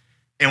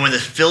 And when the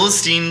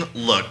Philistine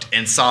looked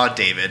and saw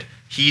David,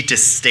 he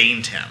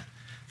disdained him,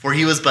 for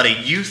he was but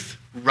a youth,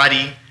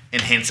 ruddy,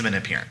 and handsome in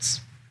appearance.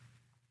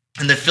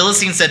 And the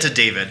Philistine said to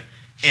David,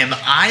 Am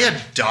I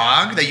a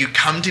dog that you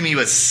come to me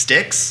with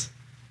sticks?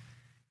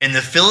 And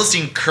the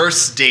Philistine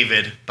cursed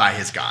David by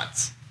his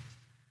gods.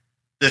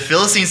 The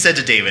Philistine said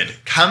to David,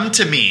 Come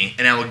to me,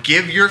 and I will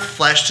give your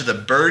flesh to the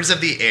birds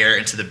of the air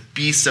and to the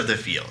beasts of the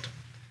field.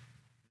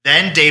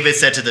 Then David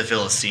said to the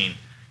Philistine,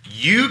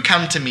 You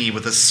come to me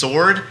with a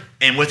sword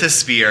and with a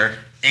spear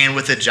and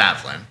with a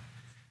javelin.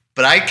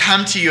 But I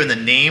come to you in the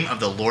name of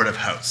the Lord of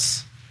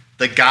hosts,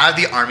 the God of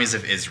the armies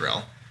of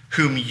Israel,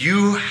 whom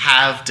you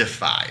have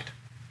defied.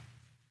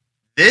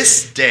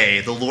 This day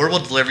the Lord will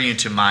deliver you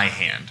into my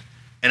hand,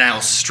 and I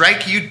will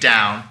strike you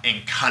down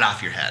and cut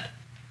off your head.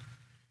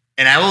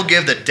 And I will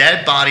give the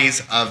dead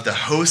bodies of the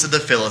host of the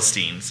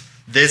Philistines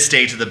this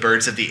day to the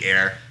birds of the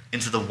air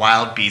and to the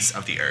wild beasts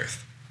of the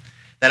earth,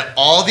 that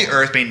all the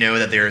earth may know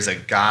that there is a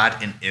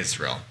God in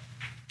Israel,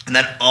 and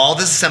that all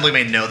this assembly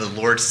may know the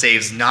Lord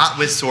saves not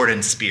with sword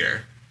and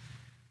spear,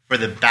 for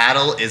the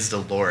battle is the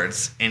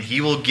Lord's, and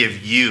he will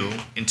give you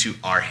into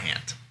our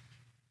hand.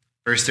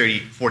 Verse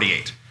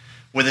 48.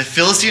 When the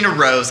Philistine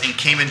arose and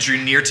came and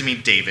drew near to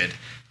meet David,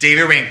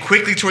 David ran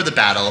quickly toward the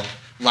battle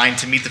line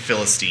to meet the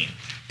Philistine.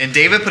 And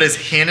David put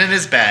his hand in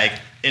his bag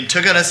and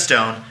took out a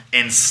stone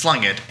and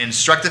slung it and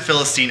struck the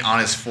Philistine on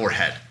his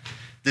forehead.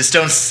 The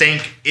stone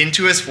sank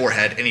into his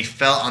forehead, and he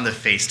fell on the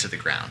face to the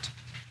ground.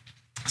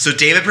 So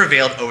David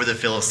prevailed over the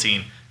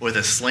Philistine with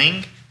a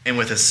sling and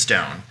with a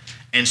stone,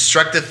 and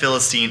struck the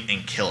Philistine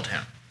and killed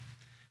him.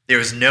 There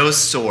was no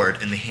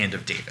sword in the hand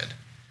of David.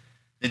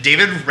 Then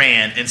David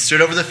ran and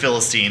stood over the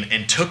Philistine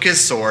and took his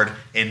sword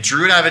and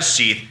drew it out of its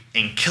sheath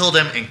and killed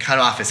him and cut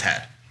off his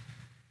head.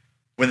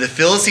 When the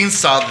Philistines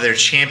saw that their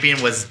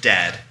champion was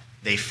dead,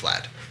 they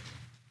fled.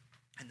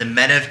 And the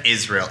men of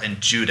Israel and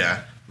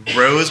Judah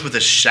rose with a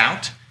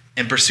shout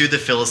and pursued the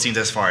Philistines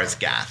as far as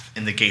Gath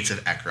in the gates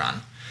of Ekron,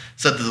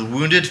 so that the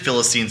wounded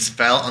Philistines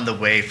fell on the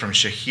way from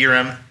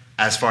Shaharim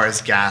as far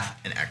as Gath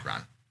and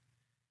Ekron.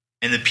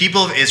 And the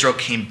people of Israel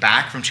came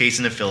back from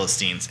chasing the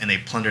Philistines, and they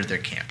plundered their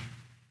camp.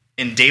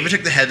 And David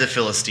took the head of the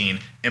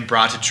Philistine and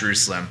brought it to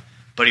Jerusalem,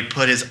 but he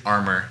put his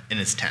armor in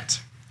his tent.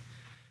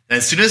 And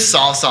as soon as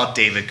Saul saw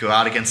David go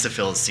out against the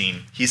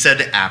Philistine, he said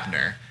to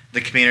Abner, the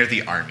commander of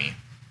the army,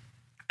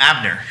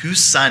 Abner, whose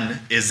son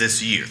is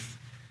this youth?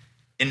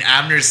 And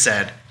Abner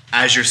said,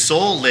 As your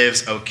soul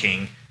lives, O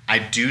king, I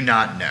do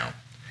not know.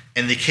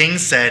 And the king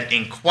said,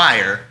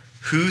 Inquire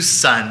whose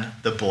son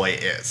the boy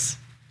is.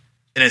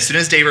 And as soon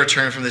as David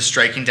returned from the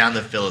striking down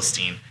the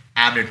Philistine,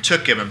 Abner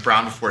took him and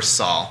brought him before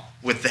Saul,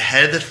 with the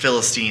head of the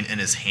Philistine in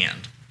his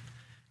hand.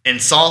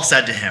 And Saul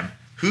said to him,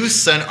 Whose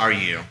son are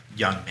you,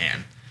 young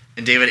man?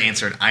 And David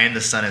answered, I am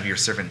the son of your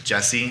servant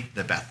Jesse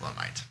the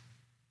Bethlehemite.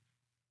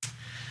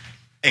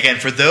 Again,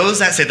 for those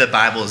that say the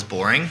Bible is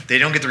boring, they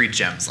don't get to read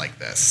gems like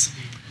this.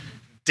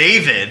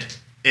 David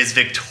is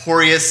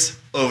victorious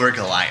over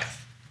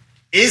Goliath.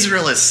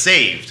 Israel is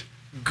saved.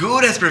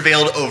 Good has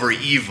prevailed over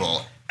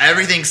evil.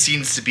 Everything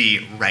seems to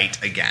be right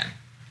again.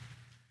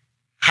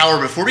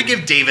 However, before we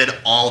give David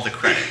all the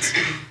credit,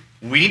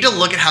 we need to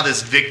look at how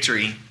this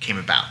victory came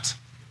about.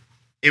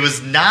 It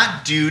was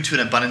not due to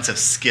an abundance of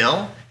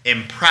skill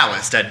and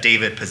prowess that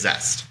David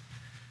possessed.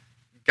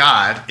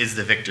 God is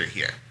the victor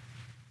here.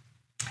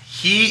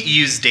 He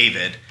used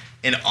David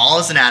in all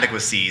his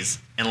inadequacies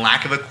and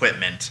lack of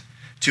equipment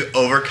to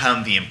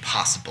overcome the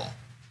impossible,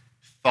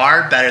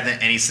 far better than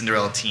any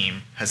Cinderella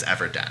team has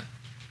ever done.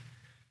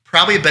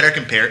 Probably a better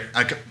comparison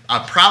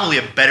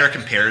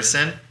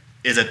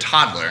is a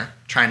toddler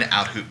trying to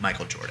out-hoop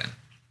Michael Jordan.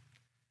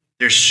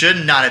 There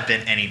should not have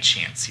been any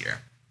chance here.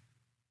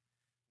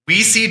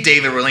 We see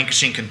David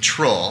relinquishing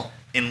control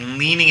and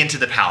leaning into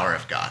the power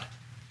of God.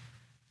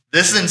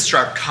 This is in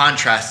stark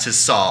contrast to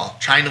Saul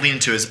trying to lean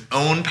into his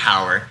own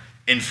power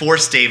and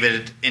force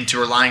David into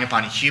relying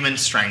upon human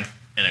strength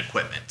and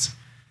equipment.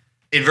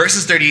 In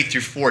verses 38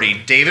 through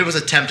 40, David was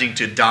attempting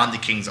to don the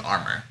king's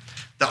armor,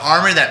 the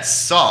armor that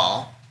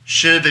Saul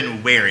should have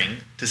been wearing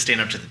to stand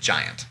up to the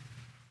giant.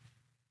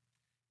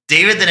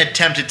 David then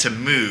attempted to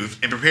move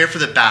and prepare for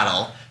the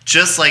battle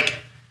just like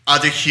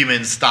other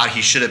humans thought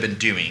he should have been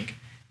doing,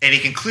 and he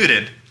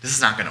concluded, this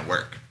is not going to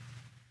work.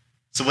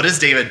 So what does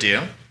David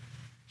do?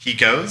 He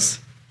goes,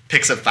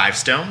 picks up 5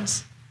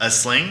 stones, a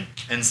sling,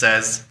 and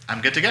says,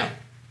 I'm good to go.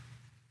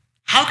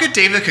 How could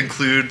David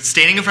conclude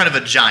standing in front of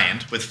a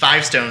giant with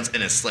 5 stones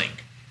and a sling?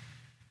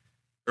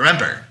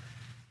 Remember,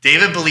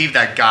 David believed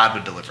that God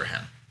would deliver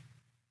him.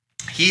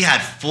 He had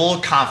full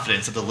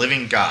confidence that the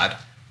living God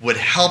would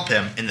help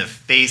him in the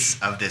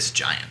face of this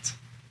giant.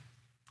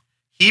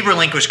 He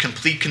relinquished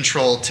complete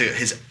control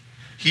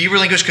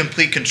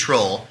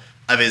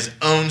of his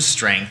own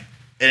strength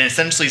and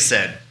essentially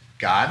said,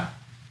 God,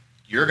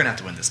 you're going to have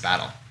to win this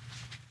battle.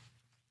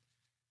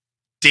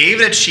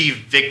 David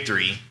achieved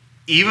victory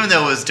even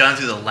though it was done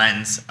through the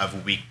lens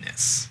of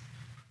weakness.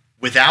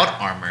 Without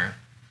armor,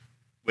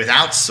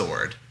 without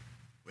sword,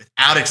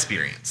 without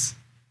experience.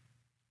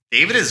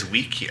 David is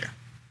weak here.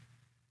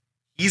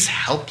 He's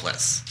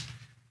helpless,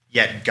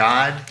 yet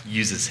God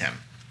uses him.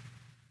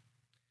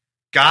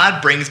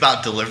 God brings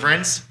about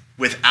deliverance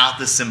without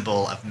the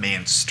symbol of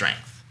man's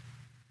strength.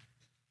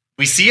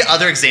 We see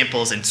other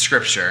examples in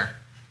Scripture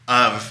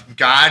of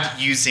God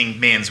using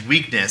man's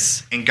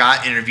weakness and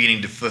God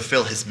intervening to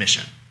fulfill his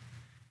mission.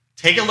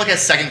 Take a look at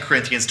 2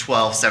 Corinthians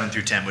 12, 7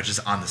 through 10, which is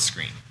on the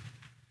screen.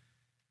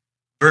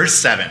 Verse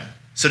 7,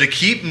 so to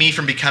keep me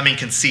from becoming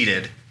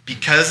conceited,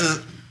 because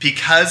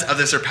of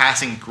the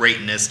surpassing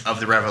greatness of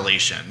the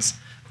revelations,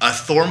 a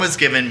thorn was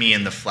given me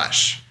in the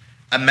flesh,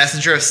 a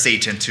messenger of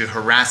Satan to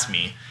harass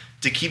me,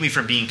 to keep me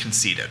from being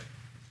conceited.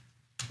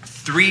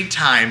 3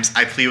 times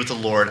I pleaded with the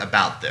Lord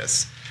about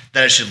this,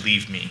 that it should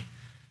leave me.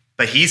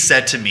 But he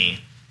said to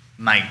me,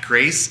 my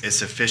grace is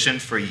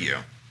sufficient for you,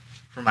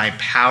 for my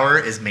power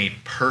is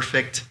made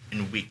perfect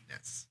in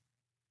weakness.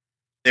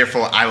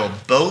 Therefore, I will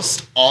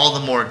boast all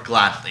the more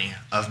gladly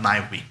of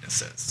my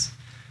weaknesses,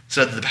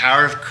 so that the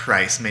power of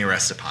Christ may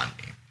rest upon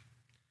me.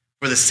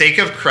 For the sake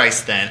of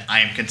Christ, then, I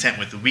am content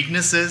with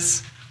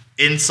weaknesses,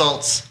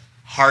 insults,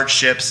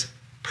 hardships,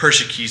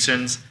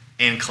 persecutions,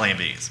 and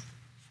calamities.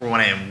 For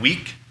when I am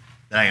weak,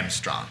 then I am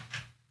strong.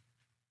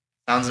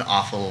 Sounds an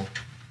awful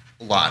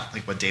lot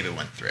like what David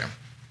went through.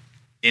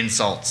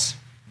 Insults,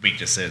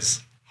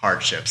 weaknesses,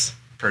 hardships,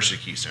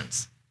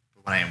 persecutions.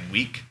 But when I am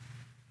weak,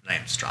 then I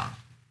am strong.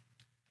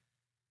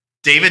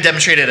 David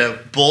demonstrated a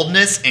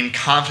boldness and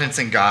confidence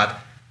in God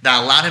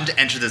that allowed him to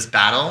enter this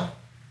battle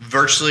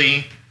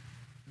virtually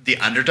the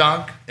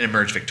underdog and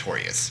emerge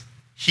victorious.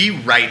 He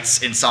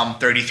writes in Psalm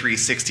 33,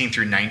 16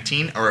 through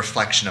 19, a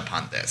reflection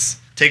upon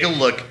this. Take a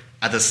look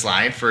at the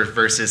slide for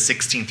verses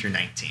 16 through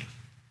 19.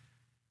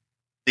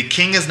 The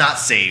king is not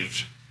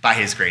saved by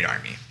his great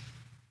army.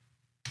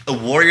 A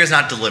warrior is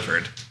not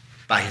delivered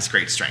by his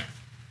great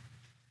strength.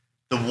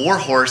 The war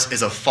horse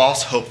is a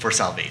false hope for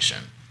salvation,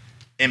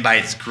 and by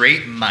its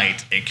great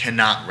might it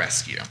cannot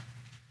rescue.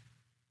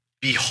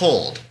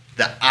 Behold,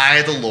 the eye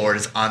of the Lord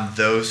is on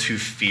those who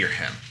fear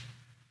him,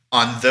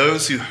 on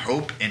those who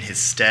hope in his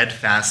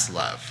steadfast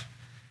love,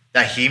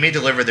 that he may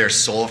deliver their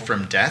soul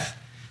from death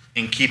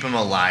and keep them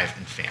alive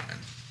in famine.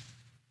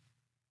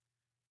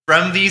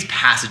 From these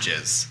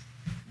passages,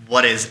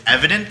 what is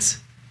evident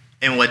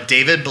and what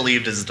David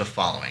believed is the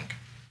following.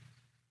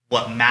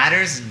 What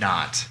matters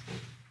not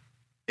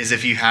is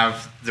if you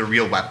have the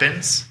real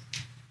weapons,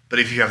 but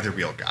if you have the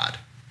real God.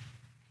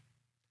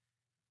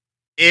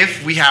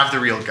 If we have the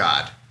real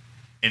God,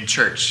 in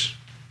church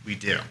we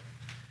do,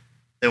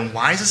 then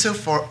why is it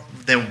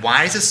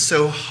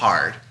so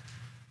hard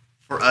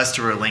for us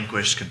to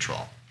relinquish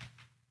control?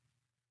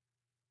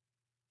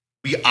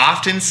 We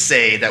often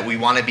say that we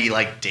want to be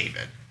like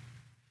David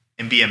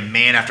and be a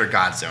man after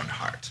God's own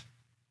heart.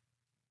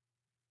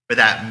 But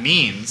that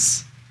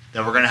means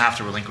that we're going to have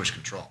to relinquish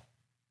control.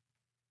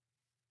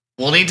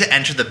 We'll need to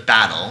enter the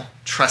battle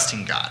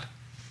trusting God.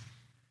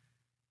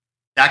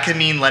 That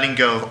means letting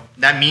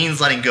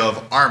go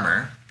of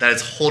armor that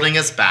is holding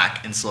us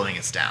back and slowing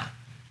us down.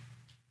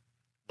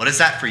 What is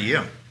that for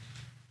you?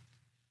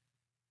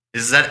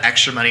 Is that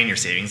extra money in your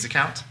savings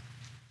account?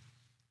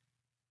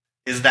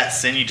 Is that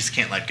sin you just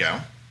can't let go?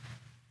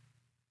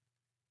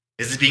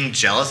 Is it being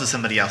jealous of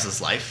somebody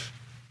else's life?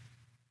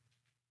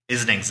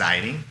 Is it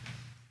anxiety?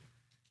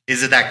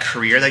 Is it that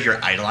career that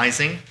you're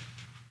idolizing?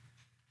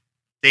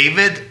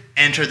 David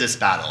entered this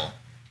battle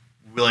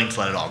willing to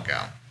let it all go.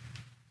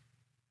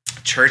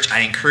 Church, I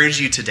encourage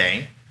you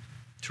today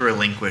to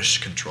relinquish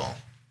control.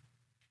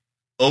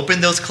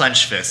 Open those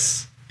clenched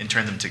fists and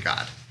turn them to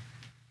God.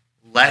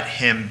 Let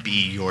him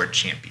be your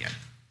champion.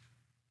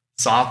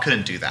 Saul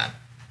couldn't do that.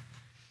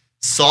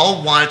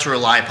 Saul wanted to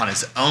rely upon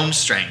his own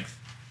strength,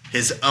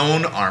 his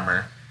own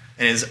armor,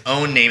 and his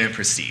own name and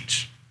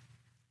prestige.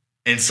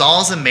 And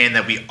Saul is a man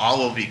that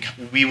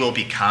we will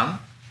become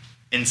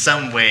in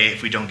some way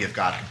if we don't give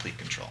God complete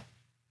control.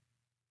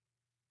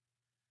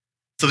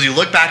 So as you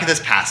look back at this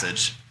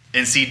passage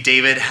and see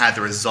David had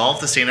the resolve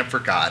to stand up for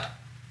God,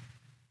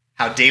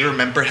 how David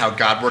remembered how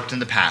God worked in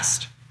the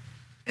past,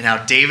 and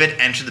how David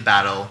entered the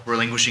battle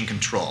relinquishing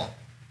control,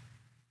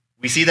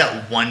 we see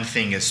that one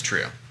thing is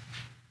true.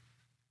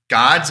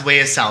 God's way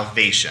of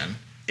salvation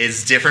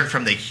is different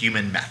from the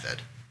human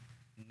method,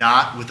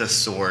 not with a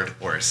sword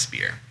or a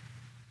spear.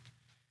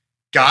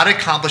 God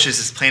accomplishes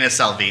his plan of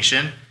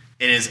salvation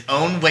in his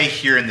own way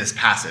here in this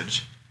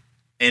passage,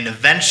 and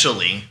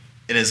eventually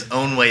in his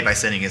own way by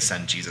sending his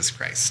son, Jesus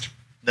Christ,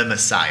 the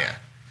Messiah,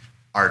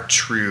 our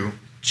true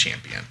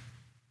champion.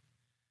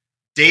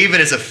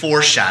 David is a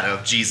foreshadow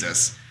of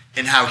Jesus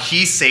and how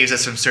he saves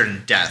us from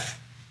certain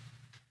death.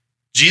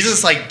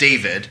 Jesus, like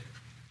David,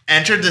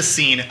 entered the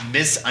scene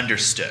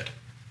misunderstood,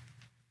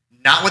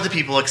 not what the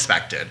people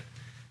expected,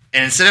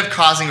 and instead of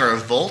causing a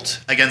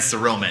revolt against the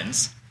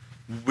Romans,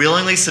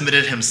 willingly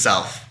submitted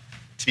himself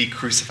to be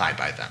crucified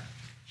by them.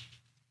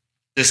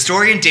 The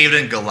story in David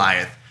and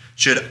Goliath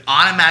should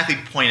automatically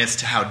point us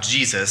to how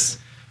Jesus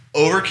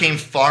overcame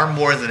far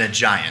more than a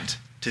giant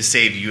to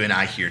save you and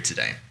I here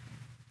today.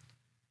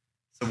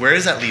 So where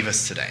does that leave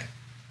us today?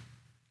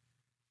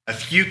 A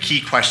few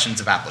key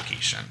questions of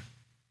application.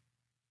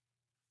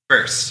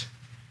 First,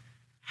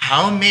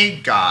 how may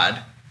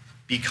God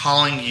be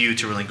calling you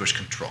to relinquish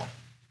control?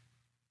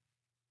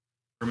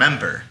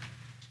 Remember,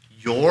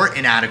 your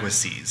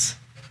inadequacies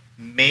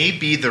may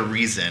be the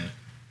reason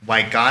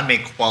why God may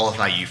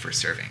qualify you for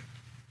serving.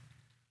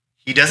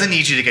 He doesn't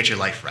need you to get your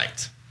life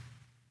right,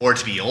 or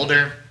to be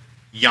older,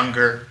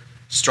 younger,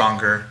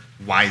 stronger,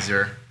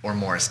 wiser, or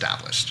more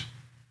established.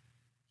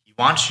 He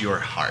wants your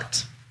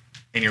heart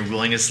and your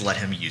willingness to let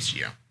him use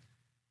you.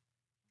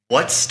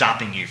 What's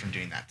stopping you from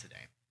doing that today?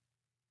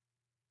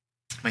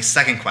 My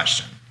second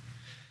question.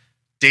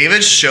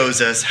 David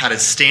shows us how to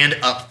stand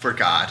up for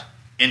God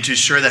and to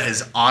ensure that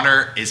his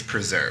honor is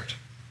preserved.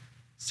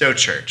 So,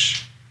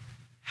 church,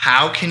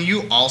 how can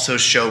you also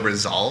show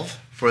resolve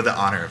for the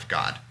honor of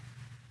God?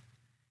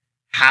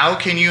 How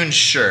can you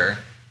ensure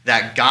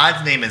that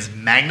God's name is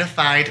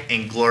magnified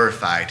and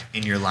glorified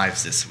in your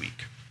lives this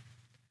week?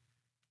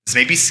 This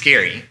may be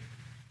scary,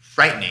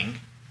 frightening,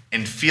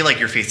 and feel like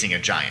you're facing a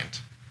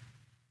giant.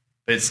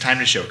 But it's time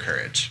to show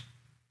courage.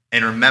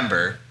 And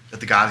remember that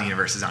the God of the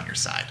universe is on your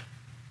side.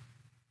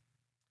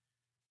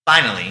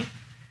 Finally,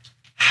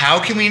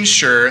 how can we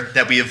ensure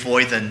that we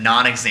avoid the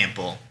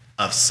non-example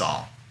of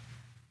Saul?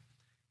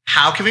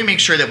 How can we make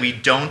sure that we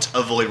don't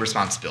avoid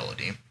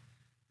responsibility,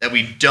 that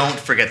we don't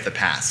forget the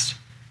past,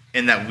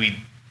 and that we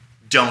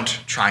don't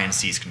try and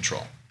seize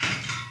control?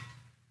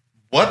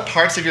 What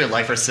parts of your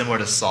life are similar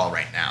to Saul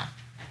right now?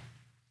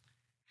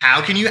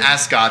 How can you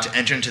ask God to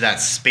enter into that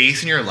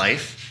space in your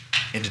life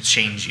and to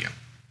change you?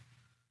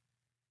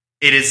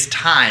 It is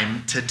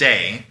time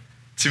today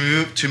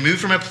to move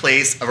from a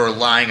place of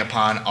relying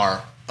upon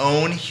our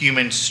own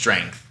human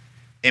strength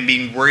and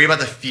being worried about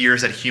the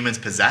fears that humans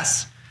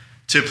possess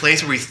to a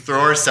place where we throw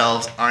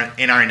ourselves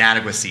in our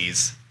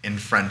inadequacies in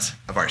front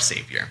of our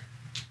Savior.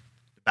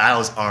 The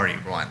battle is already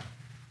won.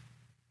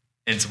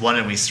 And it's won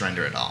and we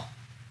surrender it all.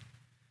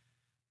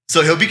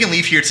 So I hope you can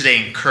leave here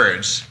today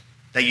encouraged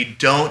that you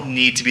don't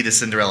need to be the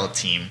Cinderella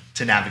team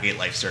to navigate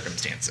life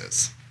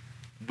circumstances.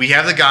 We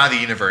have the God of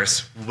the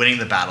universe winning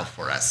the battle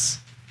for us.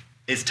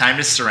 It's time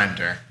to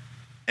surrender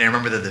and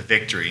remember that the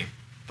victory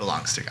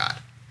belongs to God.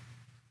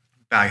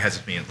 Bow your heads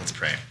with me and let's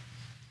pray.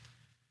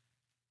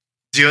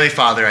 Dear Holy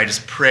Father, I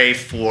just pray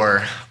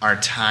for our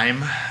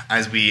time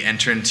as we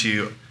enter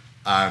into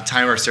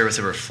time of our service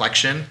of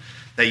reflection,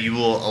 that you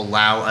will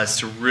allow us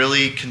to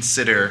really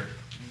consider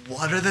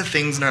what are the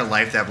things in our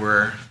life that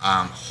we're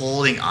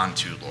holding on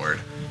to, Lord?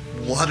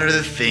 What are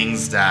the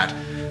things that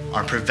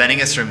are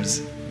preventing us from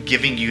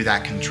giving you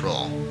that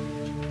control?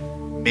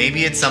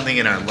 Maybe it's something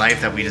in our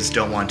life that we just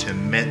don't want to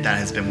admit that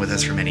has been with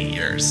us for many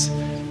years.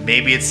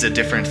 Maybe it's a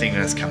different thing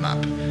that has come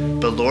up.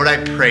 But Lord,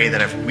 I pray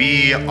that if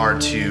we are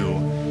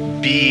to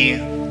be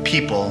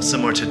people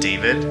similar to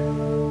David,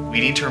 we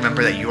need to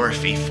remember that you are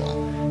faithful.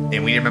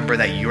 And we remember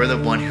that you are the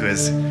one who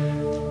has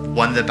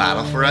won the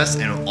battle for us,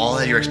 and all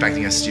that you're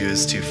expecting us to do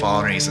is to fall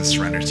on our knees and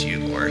surrender to you,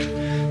 Lord.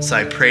 So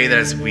I pray that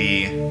as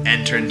we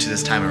enter into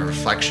this time of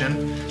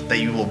reflection, that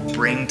you will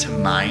bring to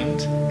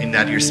mind and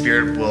that your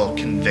Spirit will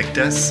convict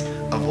us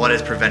of what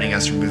is preventing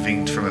us from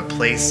moving from a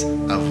place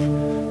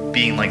of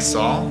being like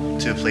Saul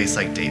to a place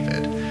like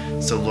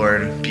David. So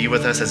Lord, be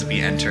with us as we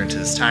enter into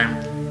this time,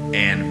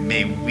 and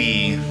may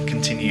we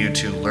continue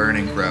to learn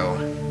and grow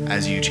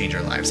as you change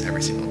our lives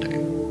every single day.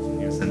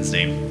 In your Son's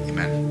name,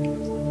 amen.